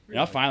anything. And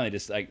I'll finally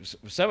just like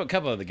a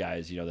couple of the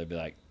guys, they'll be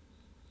like,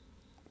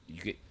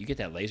 "You get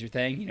that laser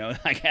thing?"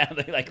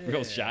 Like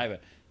real shy,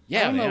 but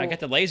yeah, don't man, know. I got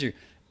the laser.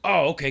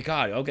 Oh, okay,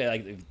 God, okay,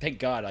 like thank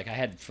God, like I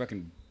had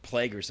fucking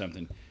plague or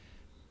something.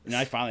 And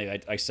I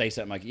finally I say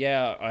something like,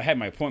 "Yeah, I had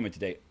my appointment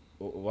today.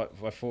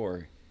 What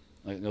for?"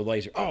 Like the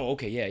laser. Oh,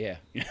 okay, yeah.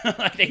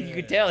 I think you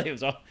could tell it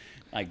was all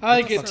like. I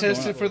what the get fuck's going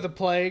tested on? for the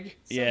plague,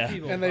 Yeah. Some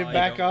people and they probably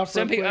back don't- off.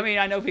 Some real people. I quick. mean,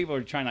 I know people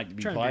are trying to be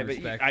Trying polite, to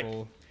be but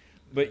respectful.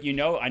 But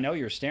I know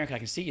you're staring. 'Cause I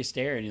can see you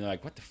staring. And you're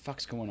like, "What the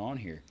fuck's going on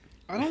here?"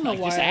 I don't know Like,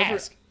 why just I ever.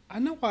 ask. I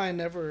know why I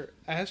never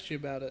asked you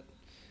about it.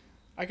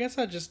 I guess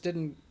I just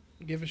didn't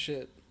give a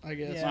shit. I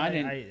guess. Yeah, I I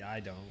didn't- I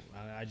don't.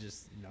 I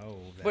just know.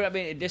 That, But I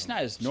mean, it's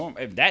not as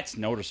normal. That's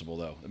noticeable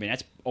though. I mean,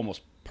 that's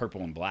almost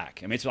purple and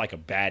black. I mean, it's like a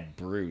bad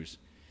bruise.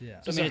 Yeah.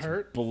 Does I mean, it it's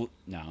hurt?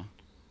 No,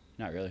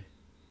 not really.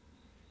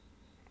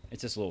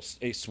 It's just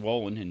it's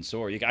swollen and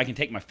sore. I can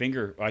take my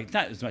finger. Well, it's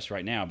not as much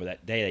right now, but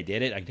that day they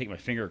did it, I can take my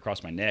finger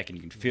across my neck and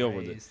you can feel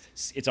where Raised.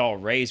 it's all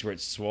raised where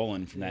it's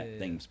swollen from that Yeah.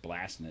 thing's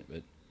blasting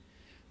it.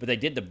 But they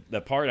did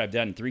the part I've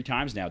done 3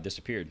 times now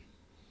disappeared.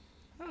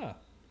 Huh. So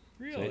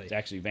Really? it's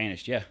actually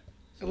vanished. Yeah.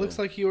 It looks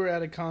like you were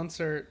at a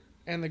concert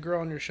and the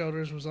girl on your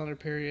shoulders was on her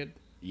period.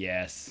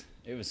 Yes,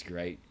 it was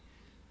great.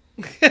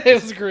 It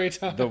was a great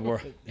time.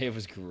 It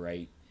was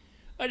great.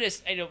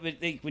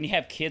 When you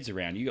have kids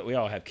around, we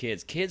all have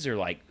kids. Kids are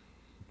like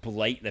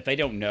blatant. If they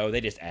don't know,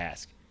 they just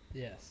ask,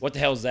 Yes. "What the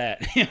hell's that?"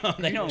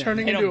 They don't.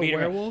 Turning they don't into a beat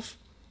around- werewolf.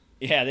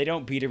 Yeah, they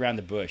don't beat around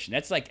the bush, and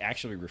that's like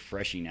actually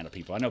refreshing out of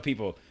people. I know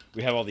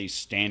we have all these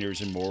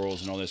standards and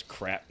morals and all this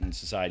crap in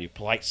society,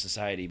 polite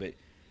society, but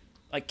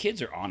like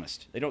kids are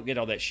honest. They don't get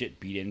all that shit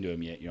beat into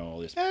them yet. All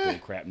this bull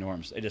crap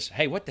norms. They just,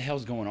 hey, what the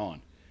hell's going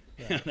on?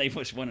 They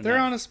just want to They're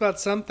know. honest about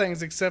some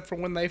things except for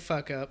when they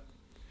fuck up.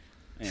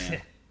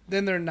 Yeah.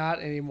 Then they're not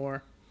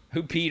anymore.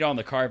 Who peed on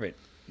the carpet?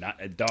 Not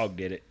a dog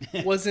did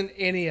it. Wasn't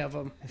any of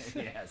them.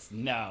 Yes,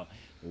 no,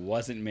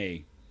 wasn't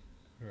me.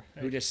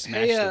 Who Right. just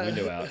smashed the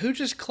window out? Who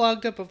just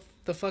clogged up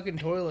the fucking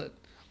toilet?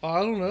 Oh,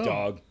 I don't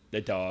know. The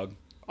dog.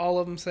 All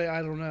of them say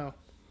I don't know.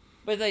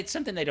 But it's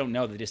something they don't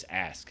know. They just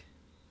ask,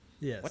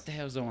 Yes. "What the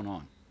hell's going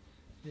on?"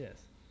 Yes.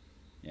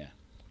 Yeah.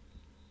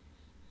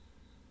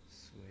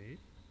 Sweet.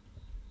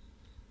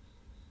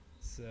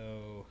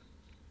 So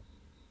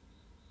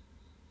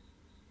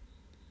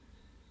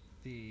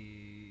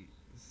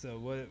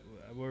what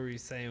were you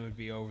saying would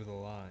be over the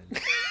line?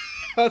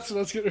 That's what I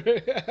was getting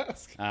ready to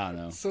ask. I don't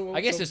know. So-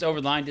 I guess so- just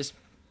over the line, just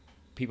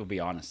people be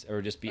honest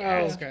or just be Oh,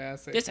 ask. okay, I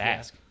see. Just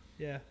ask.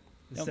 Yeah.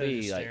 Don't Instead of be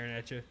just like- staring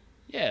at you.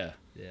 Yeah.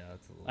 Yeah,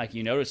 that's a little. Like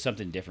you notice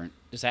something different,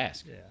 just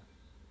ask. Yeah.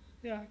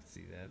 Yeah, I can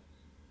see that.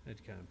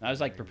 That'd kind of. I was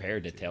like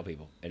prepared to tell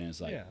people, and it was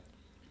like, Yeah.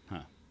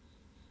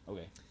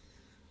 okay.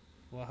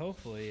 Well,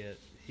 hopefully it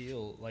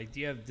heal. Like,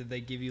 did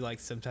they give you like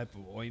some type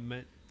of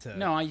ointment to?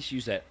 No, I just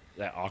use that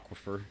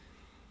aquifer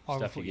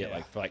stuff you Aquifer,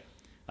 get yeah.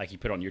 like you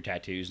put on your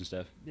tattoos and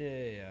stuff.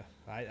 Yeah.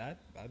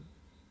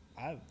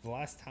 The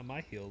last time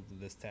I healed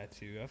this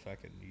tattoo, I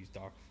fucking used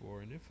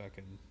Aquaphor and it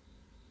fucking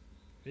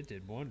It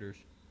did wonders.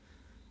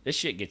 This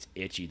shit gets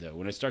itchy though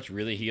when it starts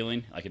really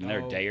healing, like in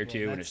another Oh, day or well, two,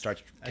 and it that's-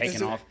 starts that's-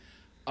 taking off.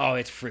 Oh,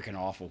 it's freaking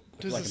awful.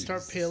 Does Like it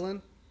start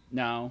peeling?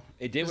 No,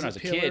 it did Does when I it was a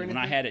peel or kid. When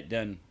I anything? had it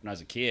done when I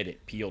was a kid,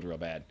 it peeled real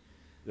bad.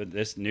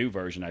 This new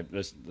version,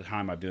 the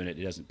time I'm doing it,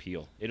 it doesn't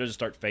peel. It'll just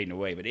start fading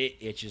away, but it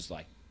itches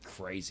like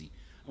crazy.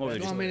 I'm over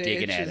there just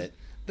digging at itches. it.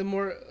 The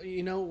more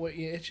you know what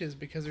it itches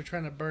because they're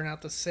trying to burn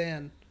out the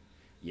sin,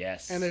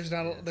 Yes. and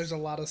there's a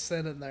lot of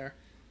sin in there.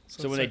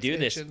 So it when they starts do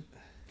this, itching.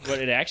 what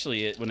it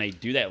actually is, when they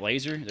do that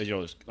laser,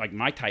 like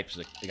my types,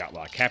 they got a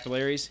lot of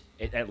capillaries.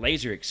 That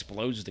laser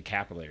explodes the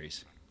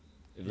capillaries.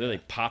 It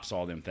literally pops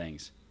all them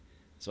things.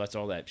 So that's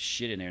all that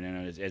shit in there.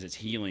 And as it's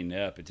healing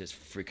up, it's just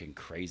freaking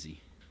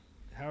crazy.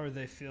 How are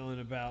they feeling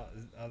about?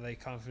 Are they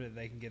confident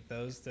they can get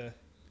those to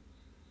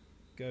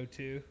go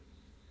to?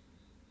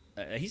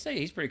 He's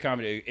pretty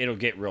confident it'll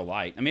get real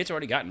light. I mean, it's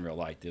already gotten real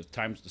light. The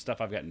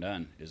stuff I've gotten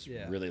done is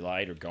Yeah. really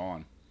light or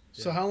gone.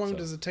 So how long So-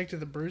 does it take to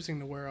the bruising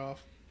to wear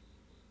off?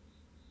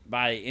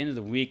 By the end of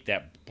the week,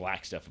 that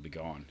black stuff will be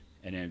gone,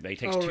 and then it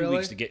takes Oh, 2 really?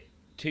 weeks to get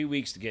 2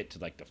 weeks to get to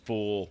like the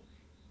full,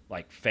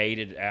 like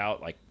faded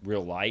out, like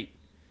real light.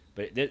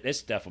 But this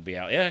stuff will be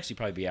out. It'll actually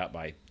probably be out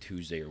by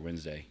Tuesday or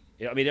Wednesday.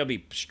 I mean, there'll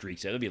be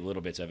streaks. There'll be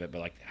little bits of it,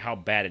 but like how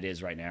bad it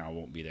is right now, I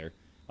won't be there.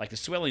 Like the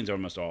swelling's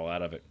almost all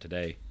out of it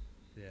today.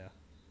 Yeah.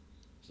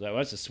 So that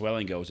once the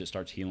swelling goes, it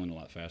starts healing a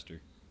lot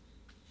faster.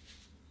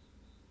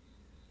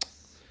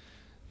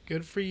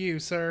 Good for you,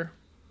 sir.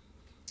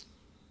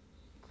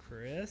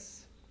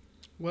 Chris?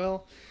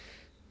 Well,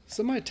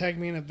 somebody tagged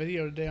me in a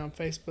video today on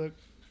Facebook,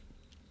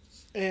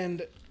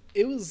 and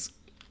it's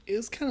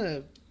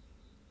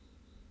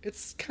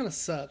kind of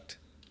sucked.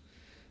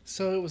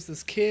 So it was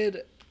this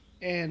kid,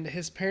 and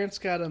his parents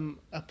got him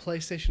a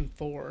PlayStation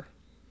 4,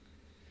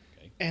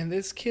 Okay. and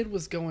this kid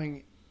was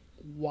going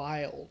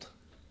wild,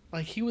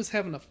 like he was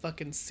having a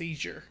fucking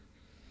seizure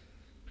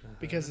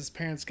because his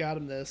parents got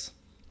him this,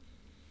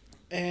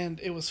 and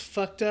it was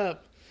fucked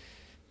up.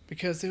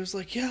 Because it was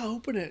like, yeah,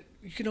 open it.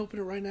 You can open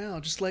it right now.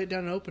 Just lay it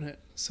down and open it.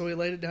 So he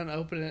laid it down and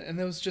opened it, and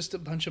there was just a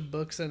bunch of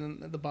books in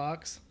the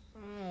box.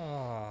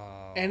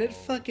 Oh. And it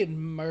fucking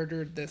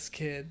murdered this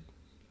kid.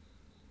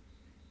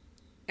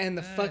 And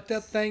the fucked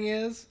up That's- thing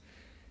is,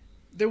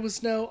 there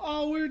was no,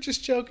 oh, we were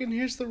just joking.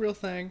 Here's the real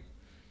thing.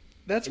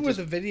 That's It where just-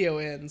 the video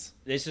ends.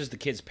 This is the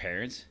kid's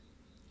parents,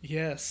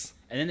 Yes.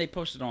 and then they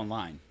post it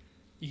online.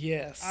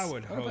 Yes. I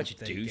would What a hope bunch of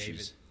they gave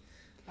douches. it.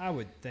 I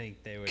would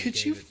think they would.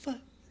 Could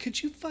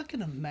you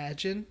fucking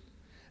imagine?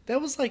 That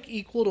was like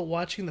equal to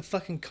watching the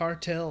fucking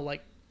cartel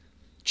like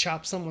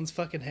chop someone's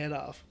fucking head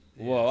off.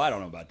 Whoa, I don't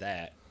know about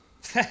that.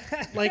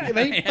 Like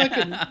they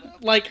fucking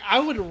like I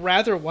would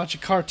rather watch a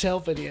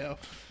cartel video.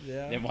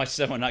 Yeah. Then watch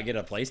someone not get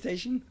a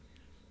PlayStation?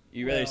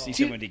 You rather Well- see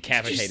Did- someone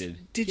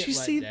decapitated. Did Get you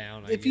let see?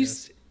 down, I if you,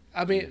 guess.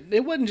 I mean,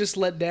 it wasn't just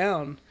let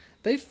down.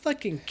 They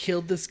fucking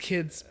killed this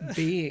kid's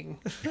being.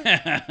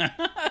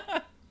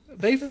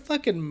 They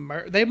fucking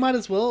they might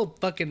as well have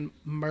fucking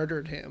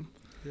murdered him.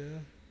 Yeah.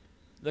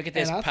 Look at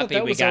this And I thought puppy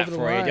that we was got over the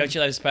for you. line. Don't you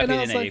love this puppy? And I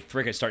And was then like-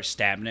 they freaking start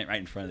stabbing it right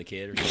in front of the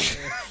kid or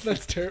something.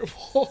 That's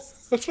terrible.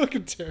 That's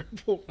fucking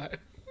terrible, man.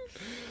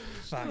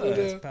 Fuck But,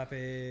 this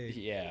puppy.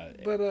 Yeah.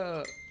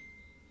 But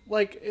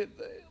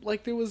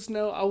like there was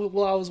no. I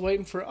was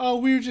waiting for. Oh,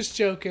 we were just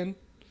joking.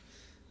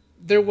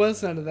 There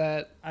was none of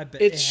that. I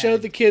bet It it showed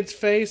had- the kid's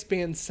face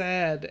being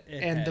sad,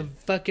 It and the had-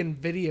 fucking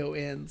video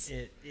ends.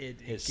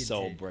 His could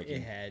soul do-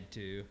 breaking. It had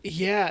to.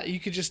 Yeah, you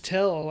could just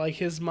tell, like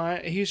his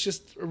mind. He's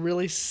just a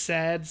really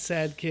sad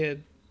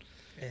kid.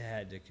 It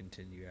had to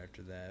continue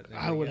after that. Then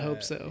I we would got-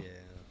 hope so.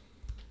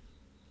 Yeah.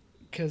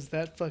 Cause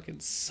that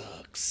fucking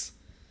sucks.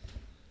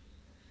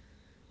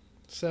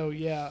 So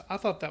yeah, I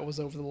thought that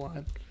was over the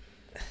line.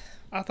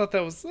 I thought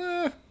that was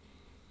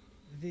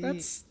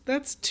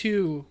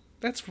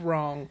that's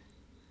wrong.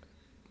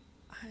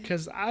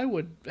 Cause I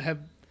would have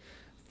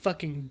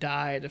fucking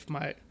died if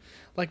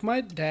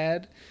my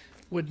dad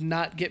would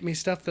not get me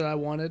stuff that I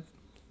wanted.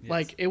 Yes.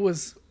 Like it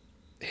was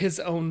his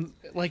own.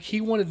 Like he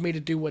wanted me to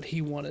do what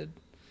he wanted.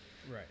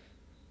 Right.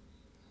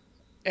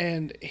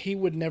 And he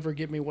would never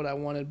get me what I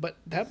wanted, but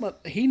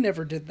he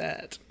never did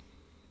that.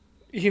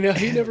 You know,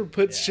 he never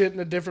put Yeah. shit in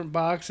a different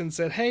box and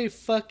said, "Hey,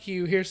 fuck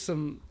you. Here's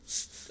some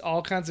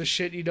all kinds of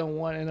shit you don't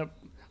want in a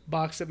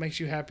box that makes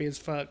you happy as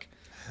fuck."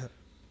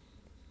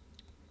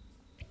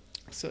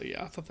 So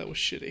yeah, I thought that was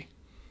shitty.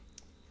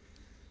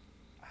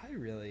 I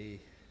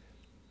really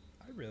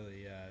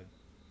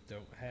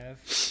don't have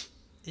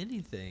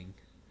anything.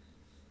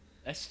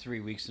 That's 3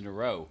 weeks in a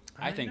row.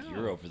 I I think know.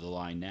 you're over the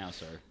line now,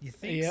 sir. You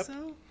think Yep.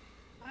 so?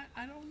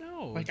 I don't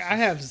know. Like It's I just-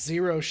 have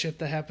zero shit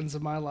that happens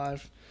in my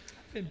life.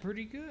 I've been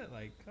pretty good.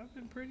 Like I've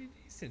been pretty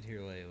decent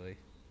here lately.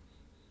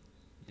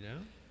 You know?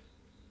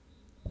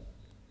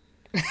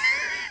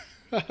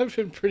 I've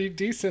been pretty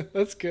decent.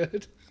 That's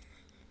good.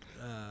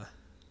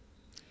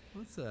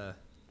 Let's go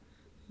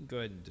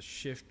ahead and just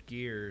shift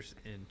gears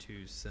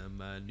into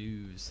some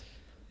news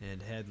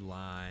and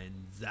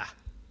headlines. All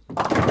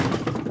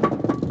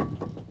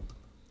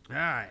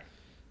right.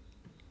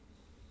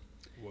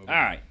 All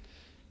right.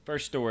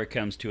 First story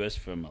comes to us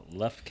from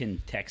Lufkin,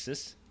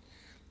 Texas.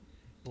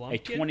 A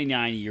Blumpkin?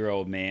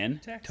 29-year-old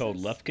man Texas? told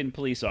Lufkin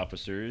police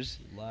officers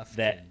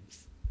that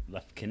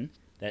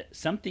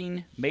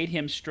something made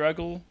him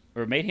smuggle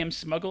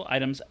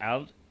items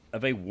out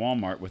of a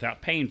Walmart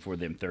without paying for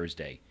them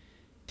Thursday.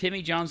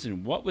 Timmy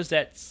Johnson, what was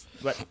that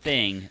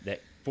thing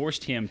that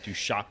forced him to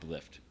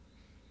shoplift?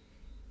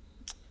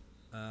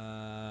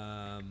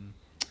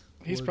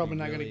 He's would probably be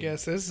not going to really-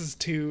 guess. This is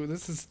too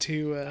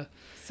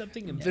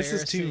Something this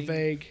is too embarrassing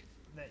vague.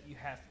 that you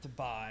have to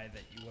buy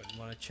that you wouldn't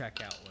want to check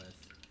out with.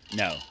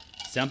 No.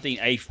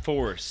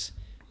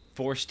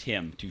 Forced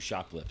him to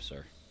shoplift,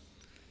 sir.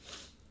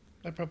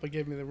 That probably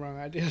gave me the wrong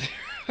idea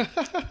there.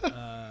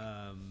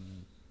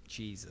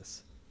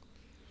 Jesus.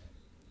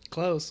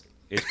 Close.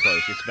 It's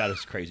close. It's about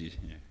as crazy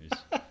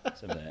as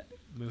some of that.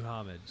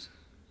 Muhammad.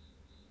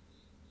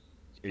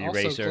 Are you Also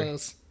ready, sir?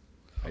 close.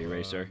 Are you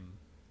ready, sir?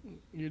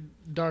 You're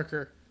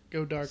darker.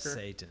 Go darker.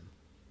 Satan.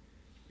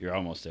 You're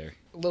almost there.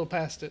 A little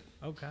past it.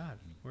 Oh, God.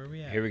 Where are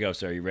we at? Here we go,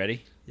 sir. You ready?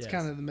 Yes. It's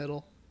kind of in the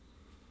middle.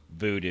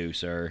 Voodoo,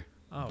 sir.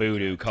 Oh,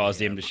 Voodoo God caused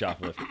damn. him to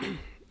shoplift.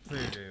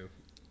 Voodoo.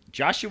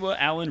 Joshua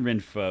Allen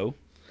Renfro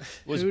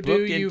was Who do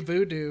booked you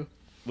voodoo?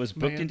 booked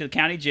man? into the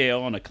county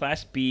jail on a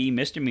Class B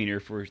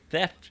misdemeanor for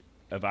theft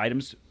of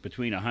items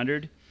between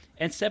 $100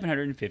 and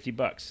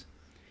 $750.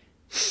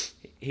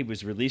 He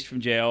was released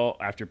from jail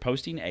after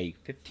posting a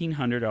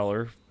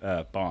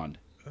 $1,500 bond.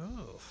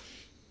 Oh.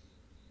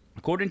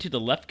 According to the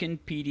Lufkin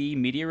PD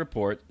media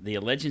report, the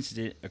alleged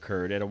incident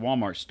occurred at a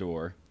Walmart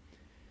store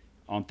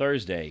on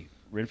Thursday.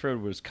 Renfro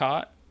was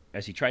caught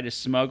as he tried to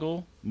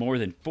smuggle more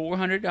than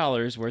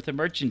 $400 worth of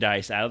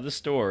merchandise out of the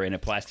store in a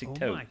plastic Oh,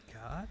 tote. my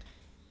God.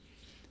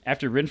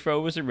 After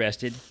Renfro was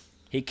arrested,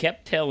 he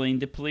kept telling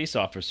the police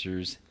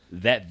officers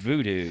that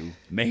voodoo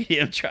made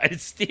him try to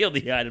steal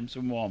the items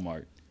from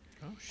Walmart.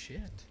 Oh,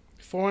 shit.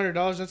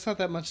 $400. That's not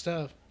that much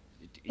stuff.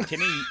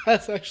 Timmy,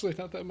 That's actually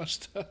not that much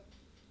stuff.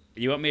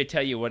 you want me to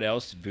tell you what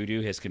else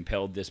voodoo has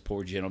compelled this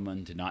poor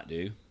gentleman to not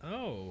do?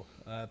 Oh,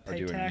 pay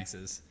doing it.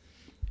 taxes.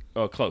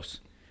 Oh, close.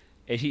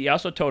 And he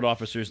also told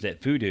officers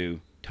that voodoo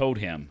told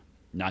him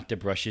not to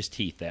brush his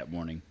teeth that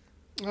morning.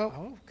 Oh,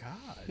 Oh,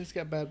 God. he's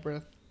got bad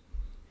breath.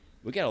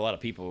 We got a lot of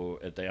people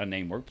at the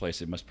unnamed workplace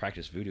that must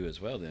practice voodoo as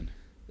well, then.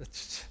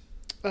 That's,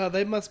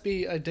 They must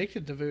be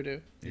addicted to voodoo,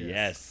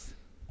 Yes.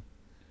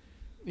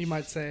 you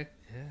might say.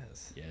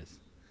 yes. Yes.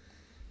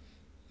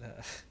 Uh,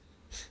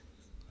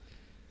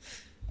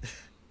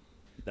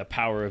 The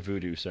power of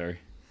voodoo, sir.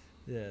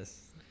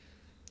 yes.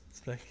 It's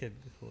fucking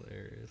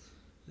hilarious.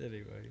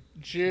 Anyway.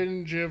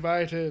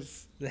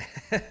 Gingivitis.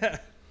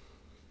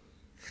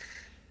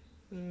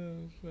 Oh,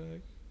 fuck.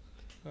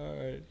 All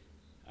right.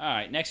 All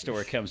right, next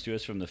story comes to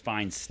us from the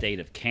fine state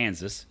of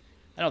Kansas.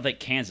 I don't think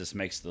Kansas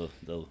makes the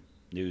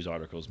news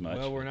articles much.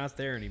 Well, we're not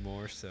there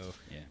anymore, so.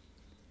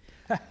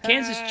 Yeah.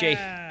 Kansas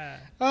J.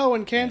 Oh,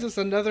 in Kansas,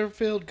 another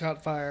field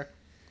caught fire.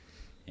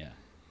 Yeah.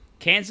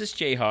 Kansas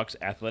Jayhawks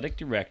athletic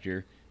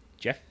director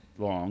Jeff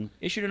Long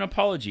issued an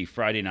apology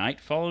Friday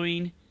night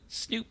following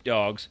Snoop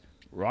Dogg's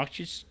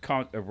raucous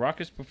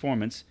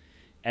performance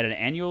at an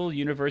annual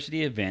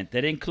university event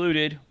that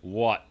included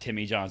what,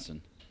 Timmy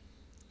Johnson?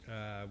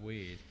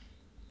 Weed.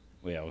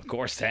 Well, of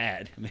course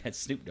that. I mean, that's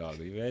Snoop Dogg.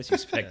 As you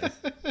expected.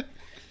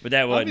 But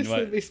that wasn't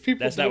Obviously, what. these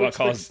people That's don't not what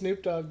expect caused.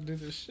 Snoop Dogg to do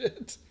this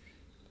shit.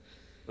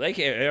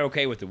 They're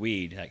okay with the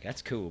weed. Like,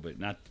 that's cool, but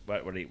not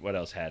what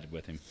else had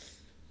with him.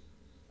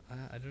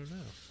 I don't know.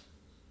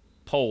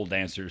 Pole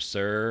dancers,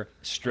 sir.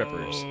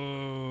 Strippers.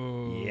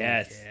 Oh,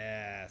 Yes.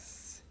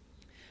 Yes.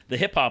 The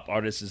hip hop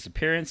artist's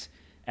appearance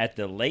at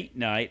the late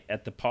night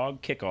at the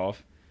POG kickoff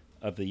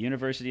of the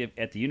University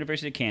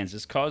of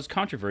Kansas caused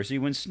controversy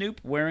when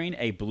Snoop, wearing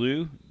a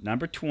blue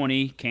number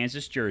 20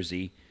 Kansas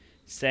jersey,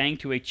 sang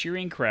to a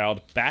cheering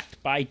crowd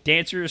backed by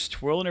dancers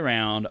twirling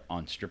around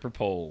on stripper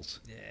poles.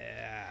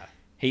 Yeah.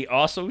 He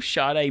also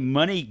shot a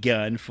money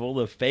gun full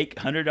of fake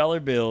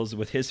 $100 bills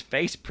with his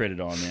face printed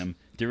on them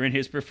during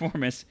his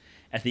performance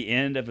at the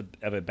end of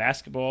a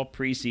basketball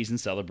preseason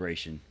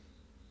celebration.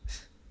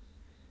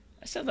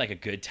 That sounds like a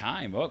good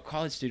time. What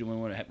college student would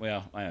want to have?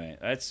 Well, I mean,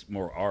 that's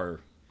more our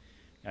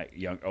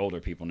older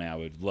people now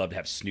would love to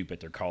have Snoop at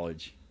their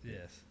college.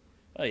 Yes.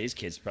 Well, these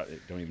kids probably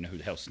don't even know who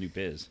the hell Snoop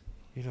is.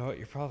 You know what?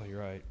 You're probably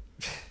right.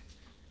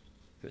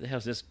 Who the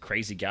hell's this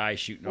crazy guy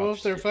shooting Well, off?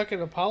 if they're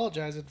fucking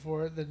apologizing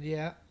for it, then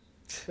yeah.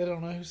 They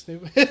don't know who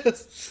Snoop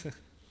is.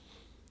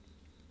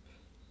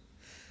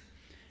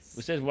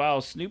 It says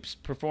while Snoop's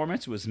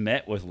performance was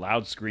met with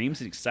loud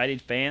screams and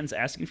excited fans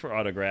asking for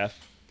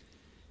autograph,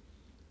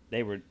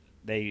 the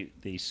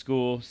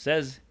school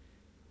says,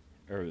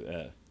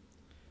 they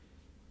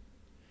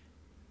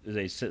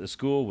said the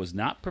school was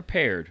not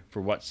prepared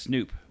for what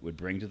Snoop would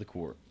bring to the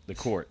court.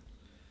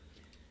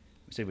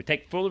 We say we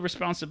take full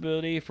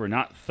responsibility for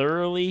not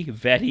thoroughly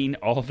vetting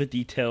all the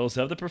details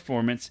of the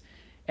performance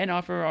and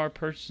offer our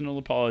personal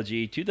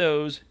apology to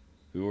those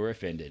who were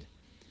offended.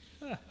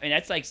 And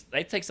that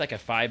takes like a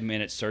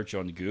 5-minute search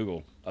on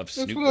Google of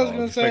That's Snoop what I was Dogg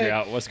gonna to say. figure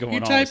out what's going You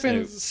on type with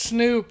in Snoop.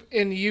 Snoop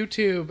in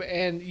YouTube,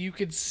 and you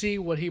could see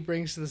what he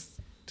brings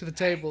to to the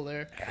table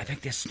there. I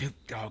think this Snoop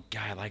Dogg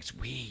guy likes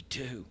weed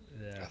too.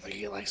 Yeah. I think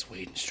he likes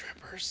weed and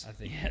strippers. I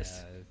think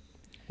Yes.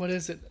 What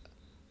is it?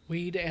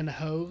 Weed and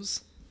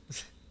hoes?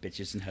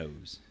 Bitches and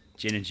hoes,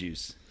 gin and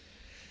juice.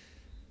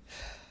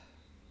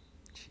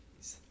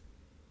 Jeez.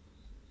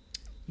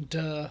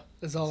 Duh,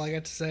 is all I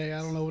got to say.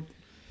 I don't know what.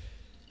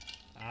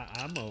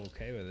 I'm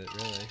okay with it,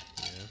 really.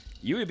 Yeah.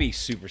 You would be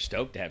super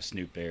stoked to have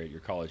Snoop there at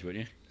your college,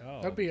 wouldn't you?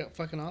 Oh, That'd be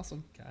fucking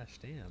awesome. gosh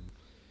damn.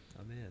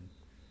 I'm in.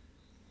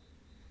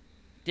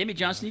 Demi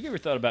Johnson, have you ever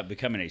thought about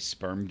becoming a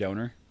sperm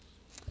donor?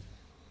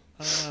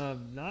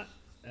 Not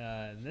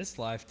in this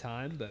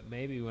lifetime, but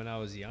maybe when I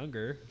was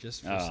younger,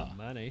 just for Oh. some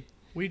money.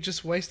 We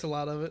just waste a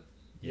lot of it.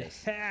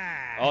 Yes.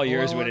 Yeah. All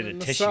yours Blow went it into in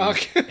the tissue.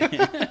 sock.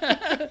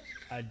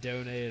 I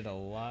donated a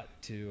lot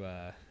to,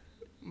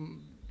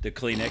 The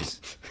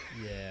Kleenex.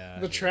 yeah.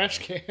 The trash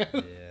can. Yeah.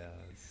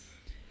 it's-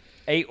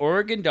 A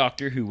Oregon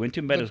doctor who went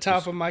to The medical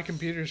top of my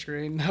computer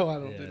screen. No, I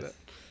don't do Yes. that.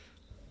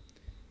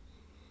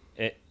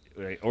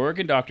 An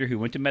Oregon doctor who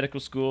went to medical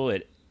school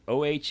at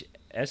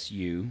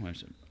OHSU,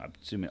 I'm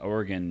assuming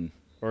Oregon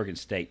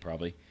State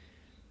probably,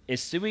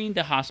 is suing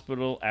the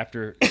hospital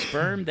after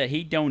sperm that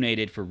he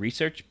donated for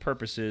research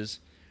purposes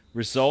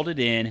resulted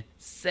in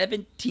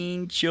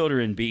 17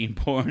 children being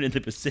born in the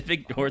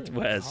Pacific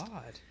Northwest. Oh,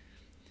 God.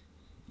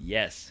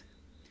 Yes.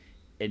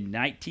 In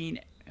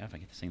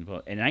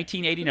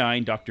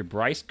 1989, Dr.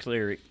 Bryce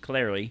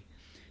Clarley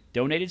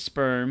donated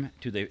sperm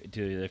to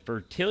the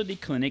fertility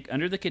clinic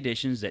under the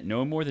conditions that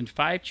no more than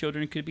 5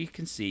 children could be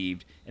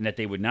conceived and that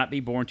they would not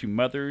be born to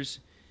mothers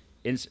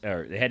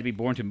they had to be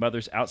born to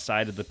mothers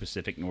outside of the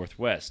Pacific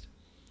Northwest.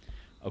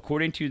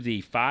 According to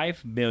the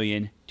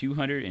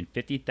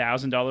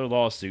 $5,250,000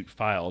 lawsuit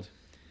filed,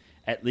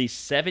 at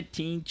least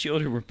 17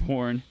 children were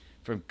born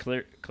from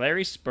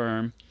Clary's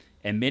sperm,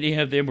 and many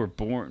of them were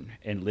born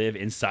and live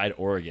inside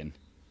Oregon.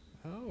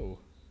 Oh.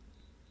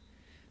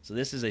 So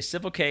this is a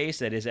civil case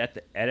that is at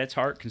its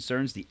heart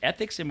concerns the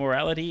ethics and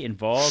morality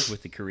involved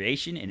with the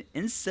creation and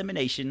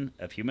insemination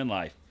of human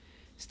life,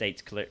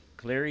 states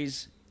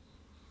Clary's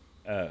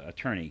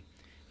attorney.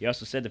 He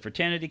also said the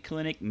fertility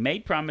clinic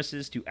made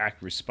promises to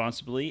act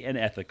responsibly and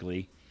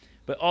ethically,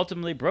 but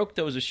ultimately broke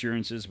those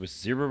assurances with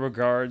zero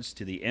regards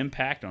to the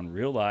impact on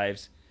real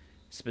lives,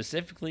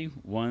 specifically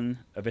one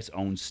of its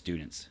own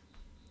students.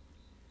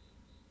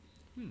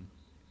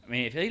 I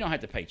mean, if they don't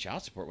have to pay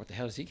child support, what the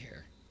hell does he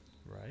care?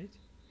 Right?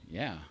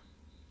 Yeah.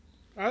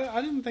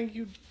 I didn't think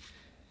you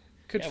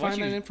could Yeah, once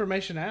find that you-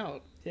 information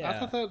out. I Yeah.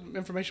 thought that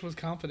information was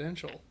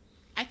confidential.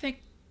 I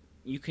think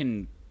you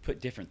can put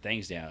different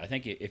things down. I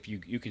think if you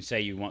can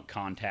say you want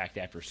contact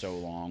after so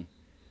long,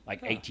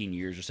 like 18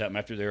 years or something,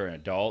 after they're an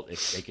adult,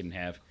 if they can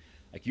have,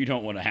 like you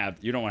don't want to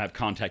have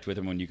contact with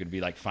them when you could be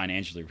like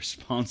financially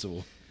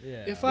responsible.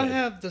 Yeah. If I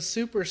have the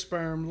super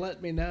sperm,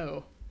 let me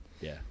know.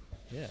 Yeah.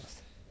 Yes.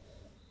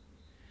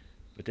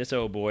 But this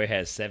old boy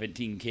has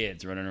 17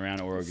 kids running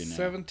around Oregon now.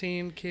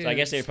 17 kids. So I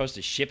guess they're supposed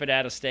to ship it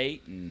out of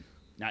state and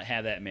not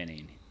have that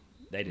many.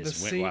 They just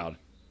The went seed- wild.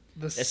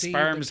 the This seed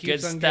sperm's that good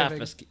keeps on stuff.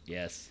 giving.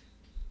 Yes.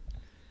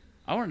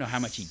 I want to know how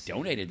much he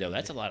donated though.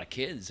 That's a lot of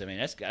kids. I mean,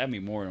 that's got to be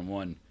more than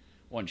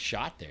one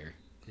shot there.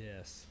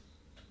 Yes.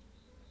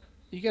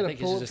 You got I to think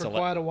this pull is it just for a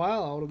quite a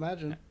while, I would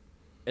imagine.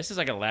 This is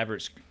like an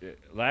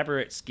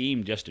elaborate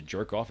scheme just to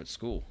jerk off at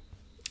school.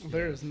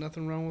 There is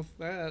nothing wrong with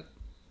that.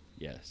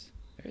 Yes,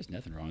 there is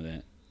nothing wrong with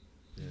that.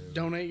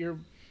 Donate your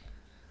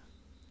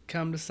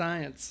come to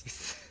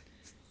science.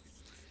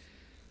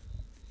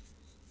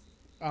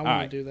 I want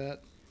right. to do that.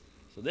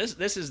 So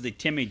this is the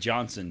Timmy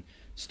Johnson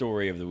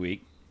story of the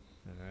week,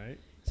 All right.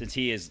 since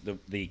he is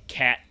the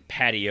cat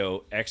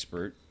patio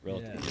expert,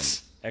 relatively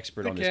Yes.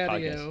 expert The on this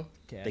catio.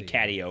 podcast. The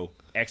catio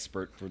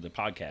expert for the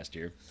podcast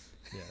here.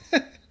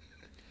 Yes.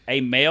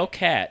 A male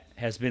cat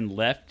has been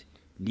left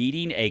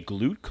needing a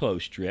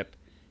glucose drip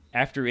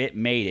after it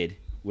mated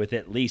with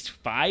at least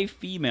 5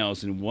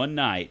 females in one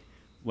night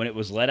when it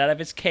was let out of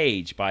its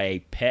cage by a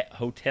pet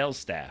hotel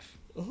staff.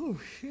 Oh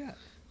shit.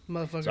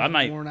 Motherfucker's So I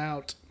might- worn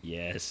out.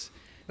 Yes.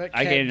 That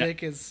I cat get it.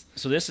 dick is.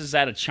 So this is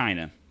out of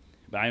China,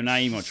 but I'm not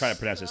even going to try to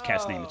pronounce this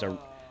cat's name.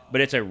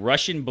 It's a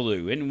Russian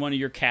blue. Isn't one of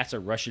your cats a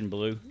Russian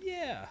blue?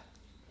 Yeah.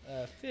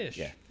 Fish.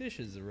 Yeah. Fish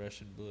is a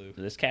Russian blue.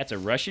 So this cat's a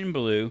Russian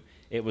blue.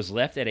 It was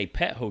left at a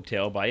pet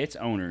hotel by its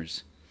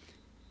owners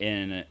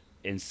in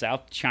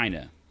South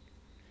China.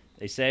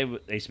 They say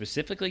they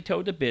specifically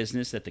told the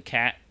business that the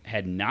cat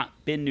had not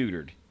been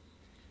neutered.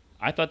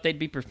 I thought they'd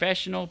be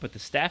professional, but the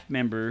staff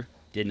member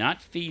did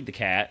not feed the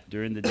cat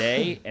during the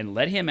day and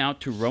let him out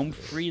to roam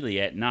freely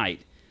at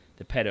night,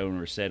 the pet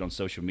owner said on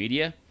social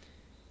media.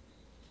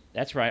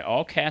 That's right,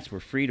 all cats were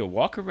free to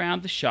walk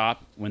around the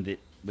shop and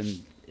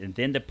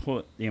then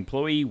the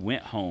employee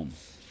went home.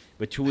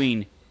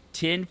 Between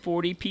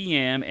 10:40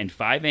 p.m. and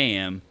 5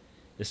 a.m.,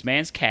 this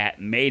man's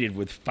cat mated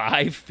with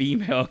 5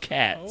 female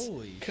cats.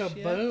 Holy shit.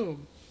 Kaboom.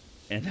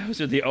 And those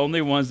are the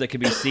only ones that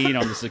can be seen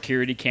on the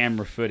security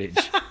camera footage.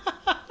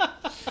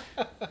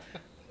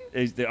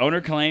 The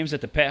owner claims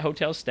that the pet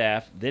hotel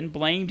staff then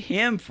blamed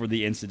him for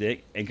the incident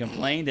and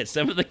complained that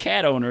some of the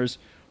cat owners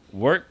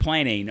weren't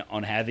planning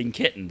on having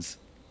kittens.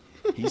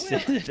 He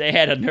said that they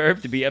had a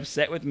nerve to be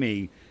upset with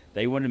me.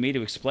 They wanted me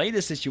to explain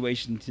the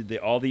situation to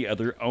all the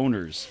other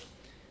owners.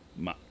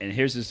 And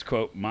here's this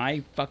quote: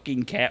 "My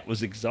fucking cat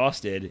was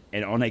exhausted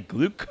and on a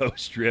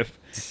glucose drip,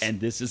 and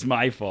this is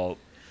my fault."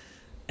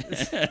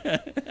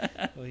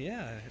 Well,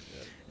 yeah.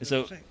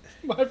 So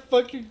My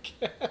fucking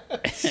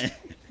cat.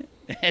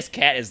 his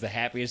cat is the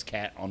happiest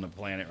cat on the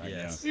planet right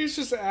Yes. He's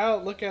just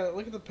out. Look at it.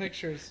 Look at the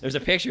pictures. now. There's a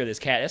picture of this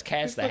cat. This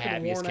cat's He's the fucking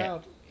happiest worn cat.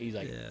 out. He's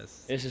like,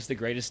 Yes. "This is the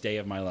greatest day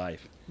of my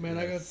life." Man,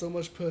 I got so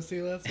much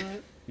pussy last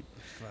night.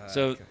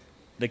 So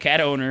the cat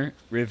owner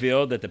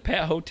revealed that the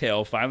pet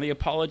hotel finally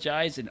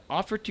apologized and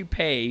offered to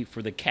pay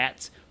for the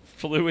cat's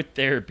fluid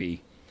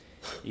therapy.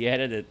 He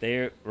added that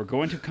they were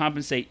going to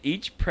compensate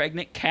each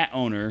pregnant cat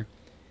owner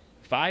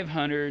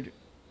 500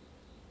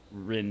 I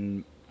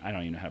don't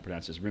even know how to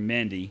pronounce this,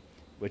 renminbi,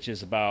 which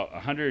is about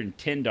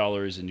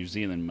 $110 in New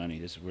Zealand money.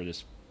 This is where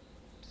this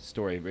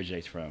story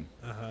originates from.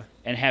 Uh-huh.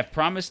 And have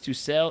promised to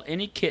sell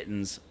any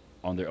kittens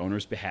on their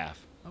owner's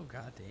behalf. Oh,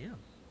 goddamn.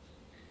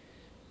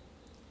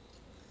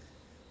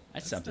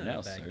 That's something not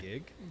else, a bad sir.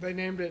 gig. They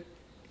named it,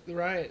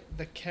 right,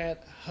 the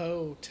Cat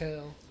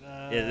Hotel.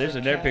 Yeah, there's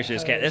another cat picture of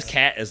this cat. This hose.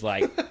 cat is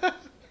like,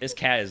 this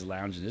cat is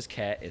lounging. This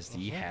cat is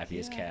the Fuck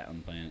happiest yeah. cat on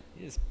the planet.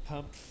 He just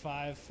pumped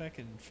 5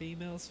 fucking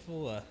females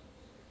full of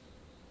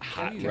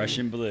Hot Okay.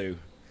 Russian blue.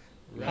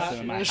 Hot Some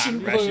of my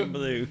Russian hot blue. Russian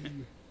blue.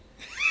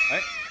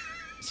 Alright,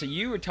 so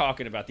you were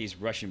talking about these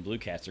Russian blue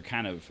cats. They're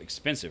kind of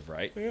expensive,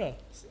 right?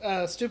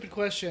 Yeah. Stupid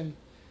question.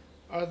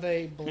 Are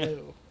they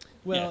blue?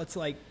 Well, Yeah. it's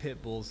like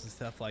pit bulls and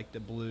stuff. Like the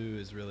blue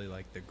is really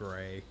like the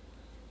gray.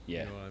 Yeah.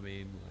 You know what I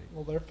mean? Like,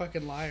 Well, they're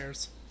fucking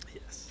liars.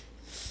 yes.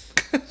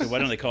 So why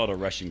don't they call it a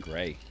Russian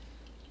gray?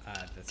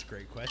 That's a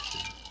great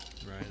question.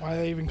 Right. Why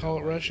do they even call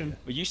it No Russian? idea.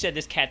 Well, you said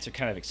these cats are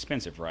kind of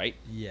expensive, right?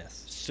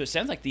 Yes. So it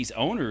sounds like these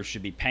owners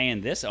should be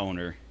paying this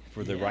owner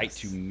for the right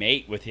to Yes.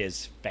 mate with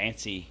his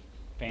fancy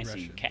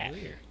Russian cat blue.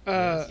 here.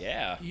 Yeah.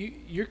 Yeah.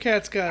 Your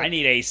cat's got I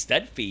need a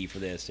stud fee for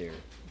this here.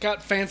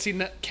 got fancy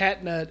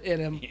cat nut in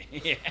him,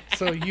 Yeah.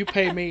 so you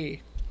pay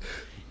me.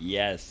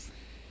 Yes.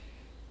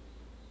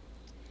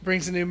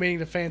 Brings a new meaning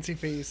to Fancy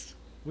Feast.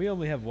 We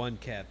only have one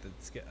cat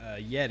that's got,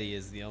 Yeti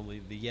is the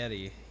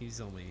Yeti.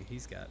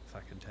 He's got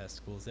fucking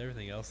testicles.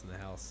 Everything else in the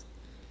house.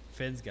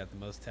 Finn's got the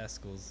most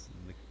testicles.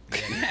 In the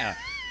Yeti. Yeah.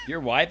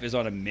 Your wife is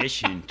on a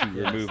mission to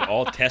remove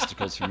all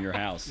testicles from your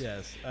house.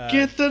 Yes.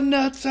 Get the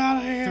nuts out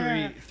of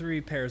here!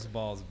 three pairs of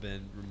balls have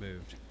been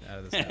removed out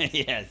of this house.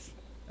 Yes.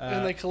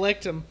 And they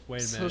collect them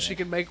wait a so minute. she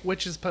can make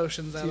witches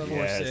potions out Two, of four,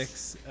 them. Yes.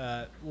 six.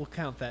 We'll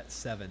count that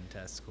 7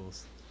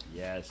 testicles.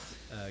 Yes.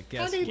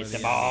 Guess need what Get the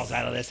it balls is.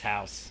 out of this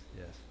house.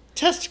 Yes.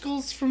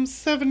 Testicles from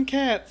 7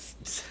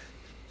 cats.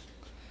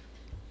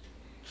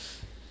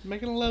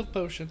 Making a love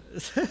potion.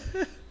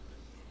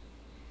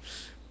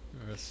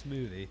 Or a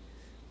smoothie.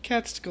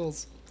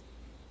 Catsticles.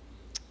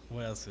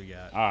 What else we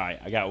got? All right,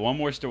 I got one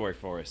more story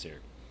for us here.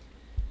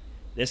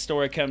 This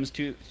story comes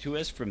to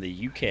us from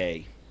the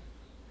UK.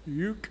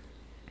 Uke.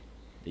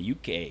 The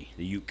UK.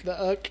 The UK. The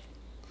uck.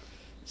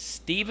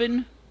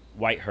 Stephen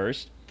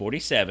Whitehurst,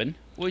 47,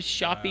 was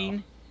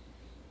shopping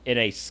at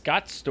a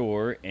Scotts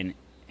store in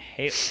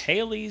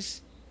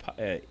Haley's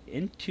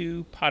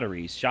Into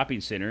Potteries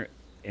shopping center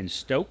in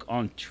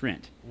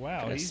Stoke-on-Trent.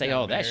 Wow, Gotta he's say not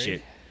all that married.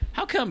 shit.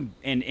 How come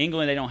in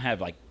England they don't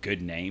have like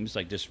good names,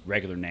 like just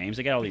regular names?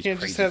 They got all They these can't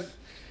crazy. just have.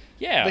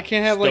 yeah, They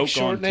can't have like short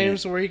Stoke-on-Trent.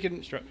 names where you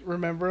can Stro-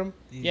 remember them.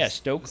 Yeah, This-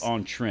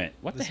 Stoke-on-Trent.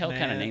 What the this hell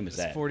kind of man, name is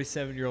this that?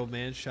 47-year-old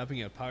man shopping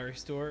at a pottery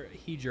store.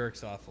 He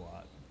jerks off a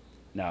lot.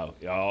 No,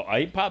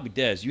 he probably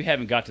does. You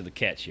haven't got to the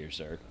catch here,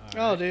 sir.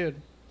 Oh, dude.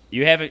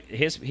 You haven't.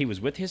 He was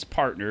with his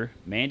partner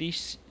Mandy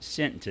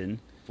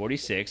Sinton,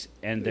 46,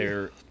 and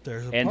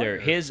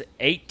his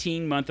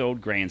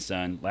 18-month-old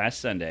grandson last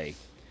Sunday,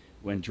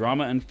 when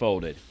drama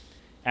unfolded.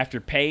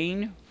 After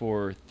paying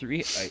for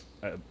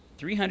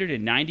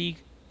 390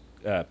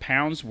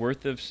 pounds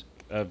worth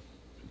of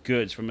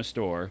goods from a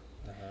store,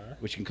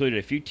 which included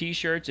a few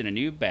T-shirts and a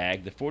new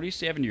bag, the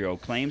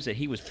 47-year-old claims that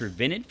he was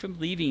prevented from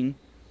leaving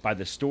by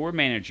the store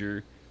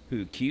manager,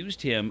 who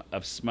accused him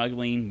of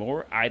smuggling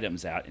more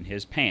items out in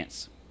his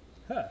pants.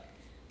 Huh.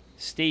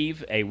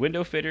 Steve, a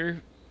window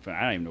fitter from,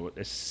 I don't even know what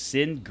this,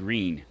 Sin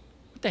Green.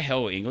 What the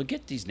hell, England?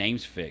 Get these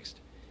names fixed.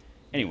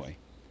 Anyway,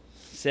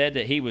 said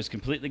that he was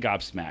completely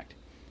gobsmacked,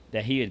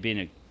 that he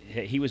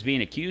was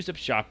being accused of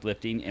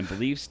shoplifting and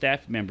believed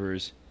staff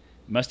members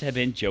must have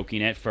been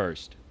joking at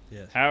first.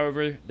 Yes.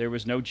 However, there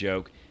was no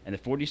joke, and the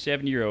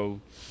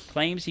 47-year-old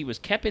claims he was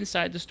kept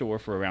inside the store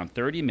for around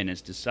 30 minutes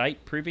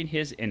despite proving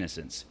his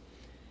innocence.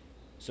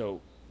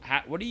 So,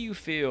 what do you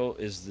feel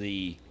is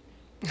the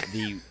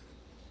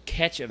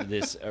catch of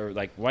this, or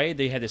like why did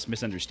they have this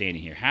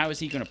misunderstanding here? How is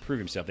he going to prove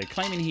himself? They're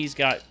claiming he's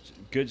got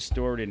goods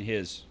stored in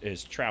his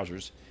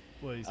trousers.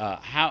 Well, he's,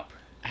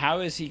 How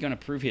is he going to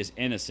prove his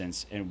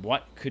innocence, and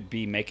what could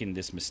be making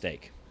this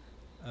mistake?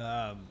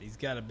 he's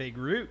got a big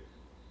root.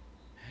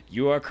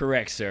 You are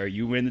correct, sir.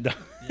 You win the.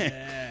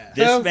 Yeah.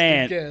 This That was a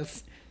man, good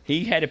guess.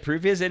 he had to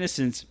prove his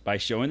innocence by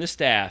showing the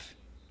staff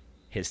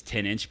his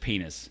 10-inch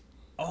penis.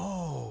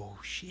 Oh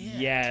shit.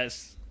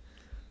 Yes.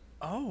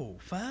 Oh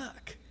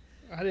fuck.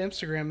 I'd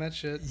Instagram that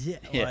shit. Yeah.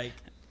 Yeah. Like,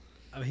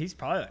 I mean, he's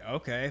probably like,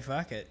 okay,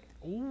 fuck it.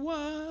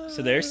 What?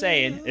 So they're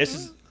saying this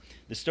is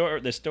the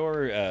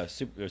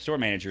store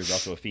manager is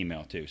also a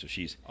female too. So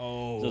she's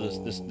Oh.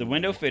 so the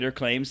window fitter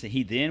claims that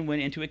he then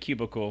went into a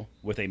cubicle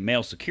with a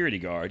male security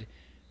guard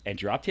and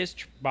dropped his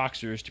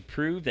boxers to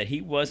prove that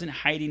he wasn't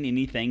hiding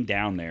anything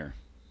down there.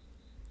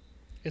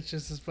 It's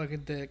just his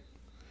fucking dick.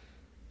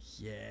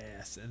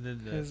 Yes, and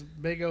then the. His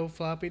big old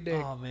floppy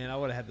dick. Oh man, I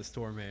would have had the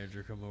store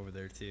manager come over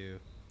there too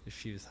if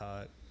she was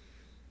hot.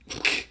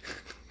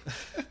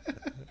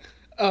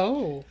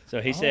 Oh.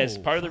 So he says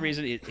Oh, part of the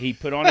reason he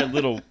put on a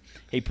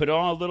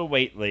little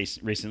weight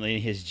recently,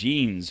 and his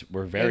jeans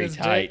were very his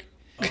tight,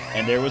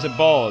 and there was a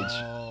bulge.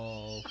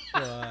 Oh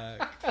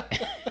fuck.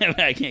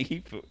 I can't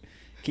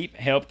keep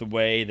help the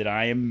way that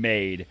I am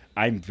made.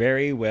 I'm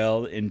very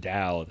well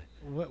endowed.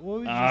 What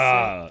would you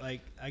Ah. say?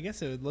 Like, I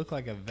guess it would look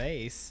like a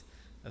vase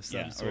of some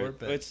Yeah, sort,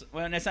 but it's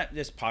and it's not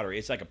just pottery.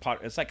 It's like a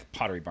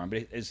pottery barn.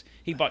 But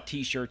he bought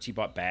T-shirts. He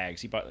bought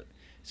bags.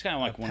 It's kind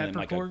of like a one of them,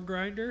 like peppercorn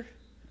grinder.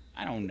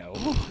 I don't know.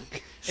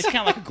 It's kind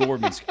of like a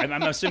Gorman's.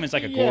 I'm assuming it's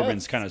like a Yes.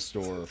 Gorman's kind of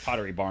store,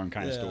 pottery barn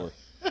kind of Yeah. store.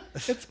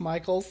 It's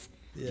Michael's.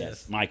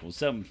 Yes, Michael's,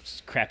 some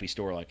crappy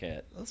store like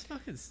that. Those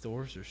fucking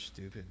stores are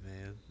stupid,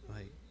 man.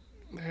 Like,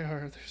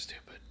 They're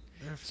stupid.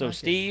 they're So fucking-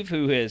 Steve,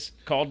 who has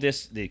called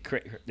this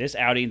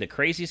outing the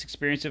craziest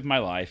experience of my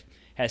life,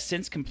 has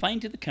since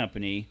complained to the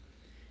company.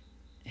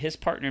 His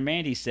partner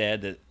Mandy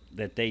said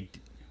that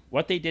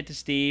what they did to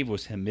Steve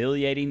was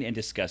humiliating and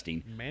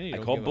disgusting. Mandy I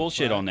don't call give a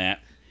bullshit fuck. on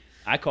that.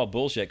 I call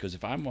bullshit because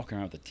if I'm walking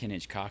around with a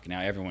 10-inch cock now,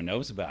 everyone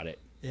knows about it.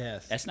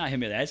 Yes. That's not him.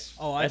 That's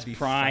I'd that's be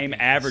prime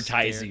fucking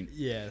advertising.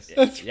 hysterical.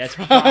 Yes. That's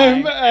Prime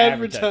prime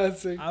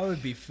advertising. I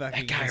would be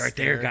fucking. That guy right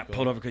there got hysterical.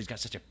 pulled over because he's got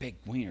such a big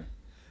wiener.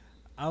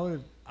 I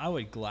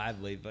would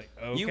gladly be like,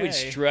 okay. You would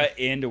strut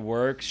into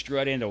work,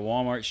 strut into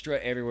Walmart,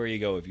 strut everywhere you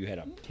go if you had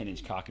a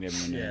 10-inch cock and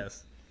everyone there.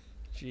 Yes.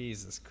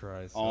 Jesus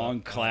Christ.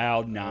 On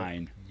cloud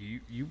nine.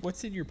 You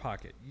what's in your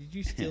pocket?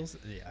 You still?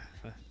 Yeah.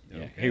 Yeah.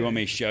 Okay. Here, you want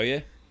me to show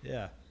you?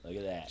 Yeah. Look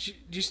at that. Do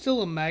you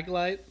steal a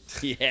Maglite?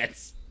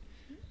 Yes.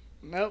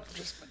 Nope,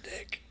 just my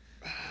dick.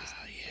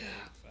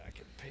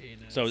 Fucking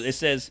penis. So it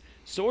says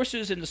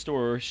sources in the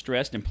store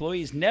stressed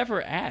employees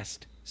never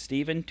asked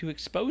Stephen to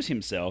expose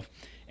himself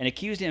and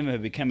accused him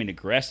of becoming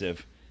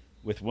aggressive,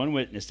 with one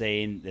witness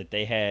saying that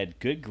they had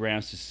good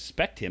grounds to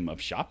suspect him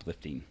of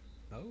shoplifting.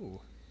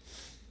 Oh.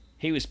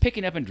 He was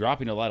picking up and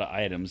dropping a lot of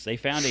items. They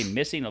found a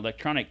missing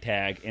electronic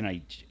tag in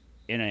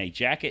a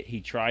jacket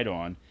he tried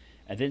on,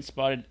 and then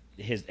spotted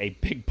a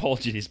big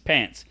bulge in his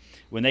pants.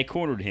 When they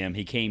cornered him,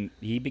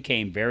 he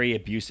became very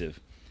abusive.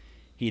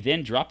 He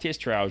then dropped his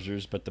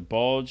trousers, but the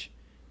bulge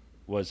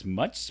was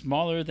much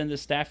smaller than the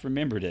staff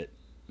remembered it.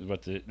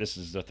 This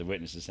is what the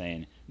witness is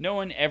saying. No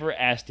one ever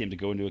asked him to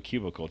go into a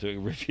cubicle to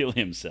reveal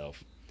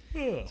himself.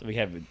 So we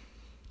have.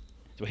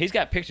 So he's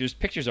got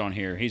pictures on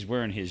here. He's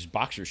wearing his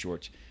boxer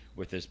shorts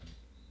with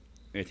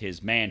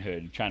his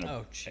manhood, trying to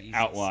Oh, Jesus.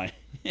 outline.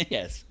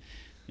 Yes.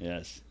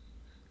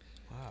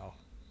 Wow.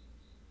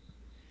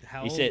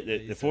 How He old- said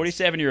the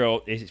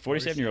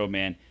 47-year-old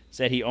man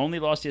said he only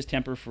lost his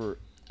temper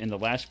in the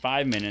last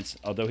 5 minutes,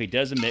 although he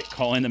does admit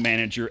calling the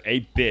manager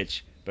a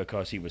bitch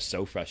because he was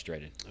so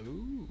frustrated.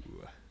 Ooh.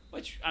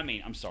 Which, I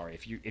mean, I'm sorry,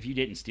 if you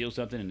didn't steal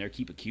something and they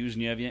keep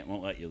accusing you of it and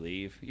won't let you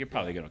leave, you're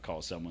probably going to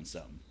call someone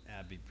something.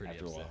 I'd be pretty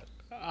After a upset.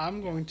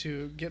 I'm going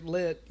to get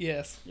lit,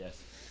 yes.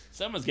 Yes.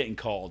 Someone's getting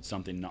called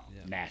something Yeah.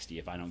 nasty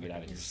if I don't get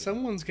out of here.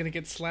 Someone's going to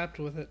get slapped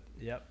with it.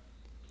 Yep.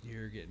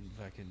 You're getting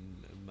fucking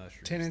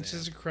mushroom 10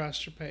 inches stamped.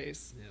 across your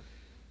face. Yep.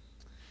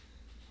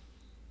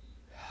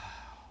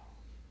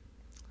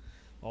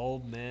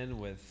 Old men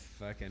with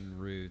fucking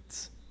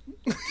roots.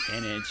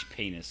 10-inch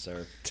penis,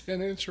 sir.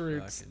 10-inch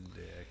roots. Fucking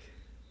dick.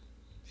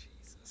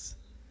 Jesus.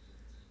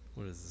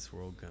 What does this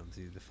world come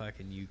to? The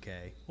fucking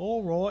UK.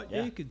 All right,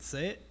 Yeah. you could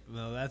say it.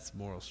 Well, that's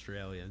more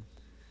Australian.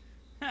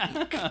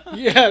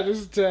 Yeah, this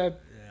is Ted.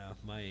 Yeah,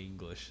 my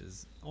English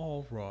is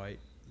all right.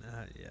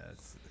 Yeah,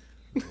 it's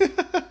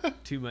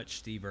too much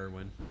Steve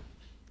Irwin.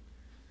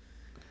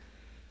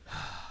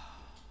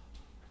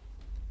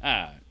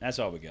 That's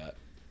all we got.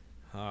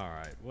 All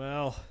right.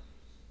 Well,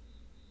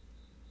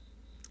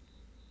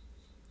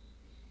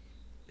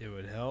 it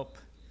would help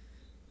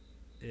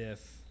if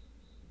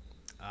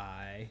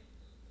I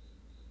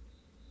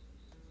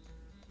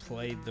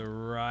played the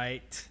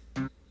right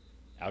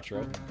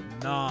Outro.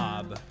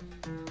 knob.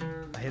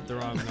 I hit the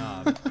wrong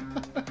knob.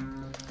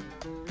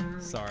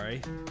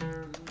 Sorry.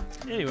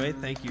 Anyway,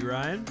 thank you,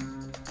 Ryan.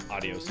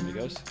 Adios,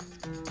 amigos.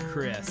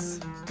 Chris.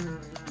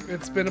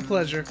 It's been a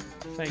pleasure.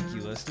 Thank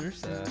you, listeners.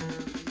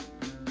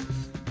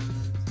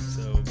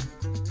 So,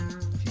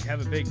 if you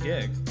have a big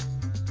dick,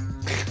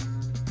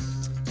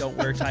 don't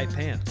wear tight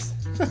pants.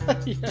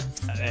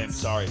 Yes. I'm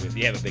sorry, but if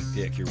you have a big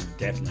dick, you're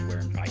definitely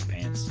wearing tight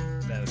pants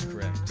That is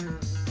correct.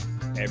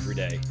 every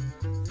day.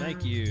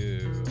 Thank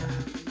you.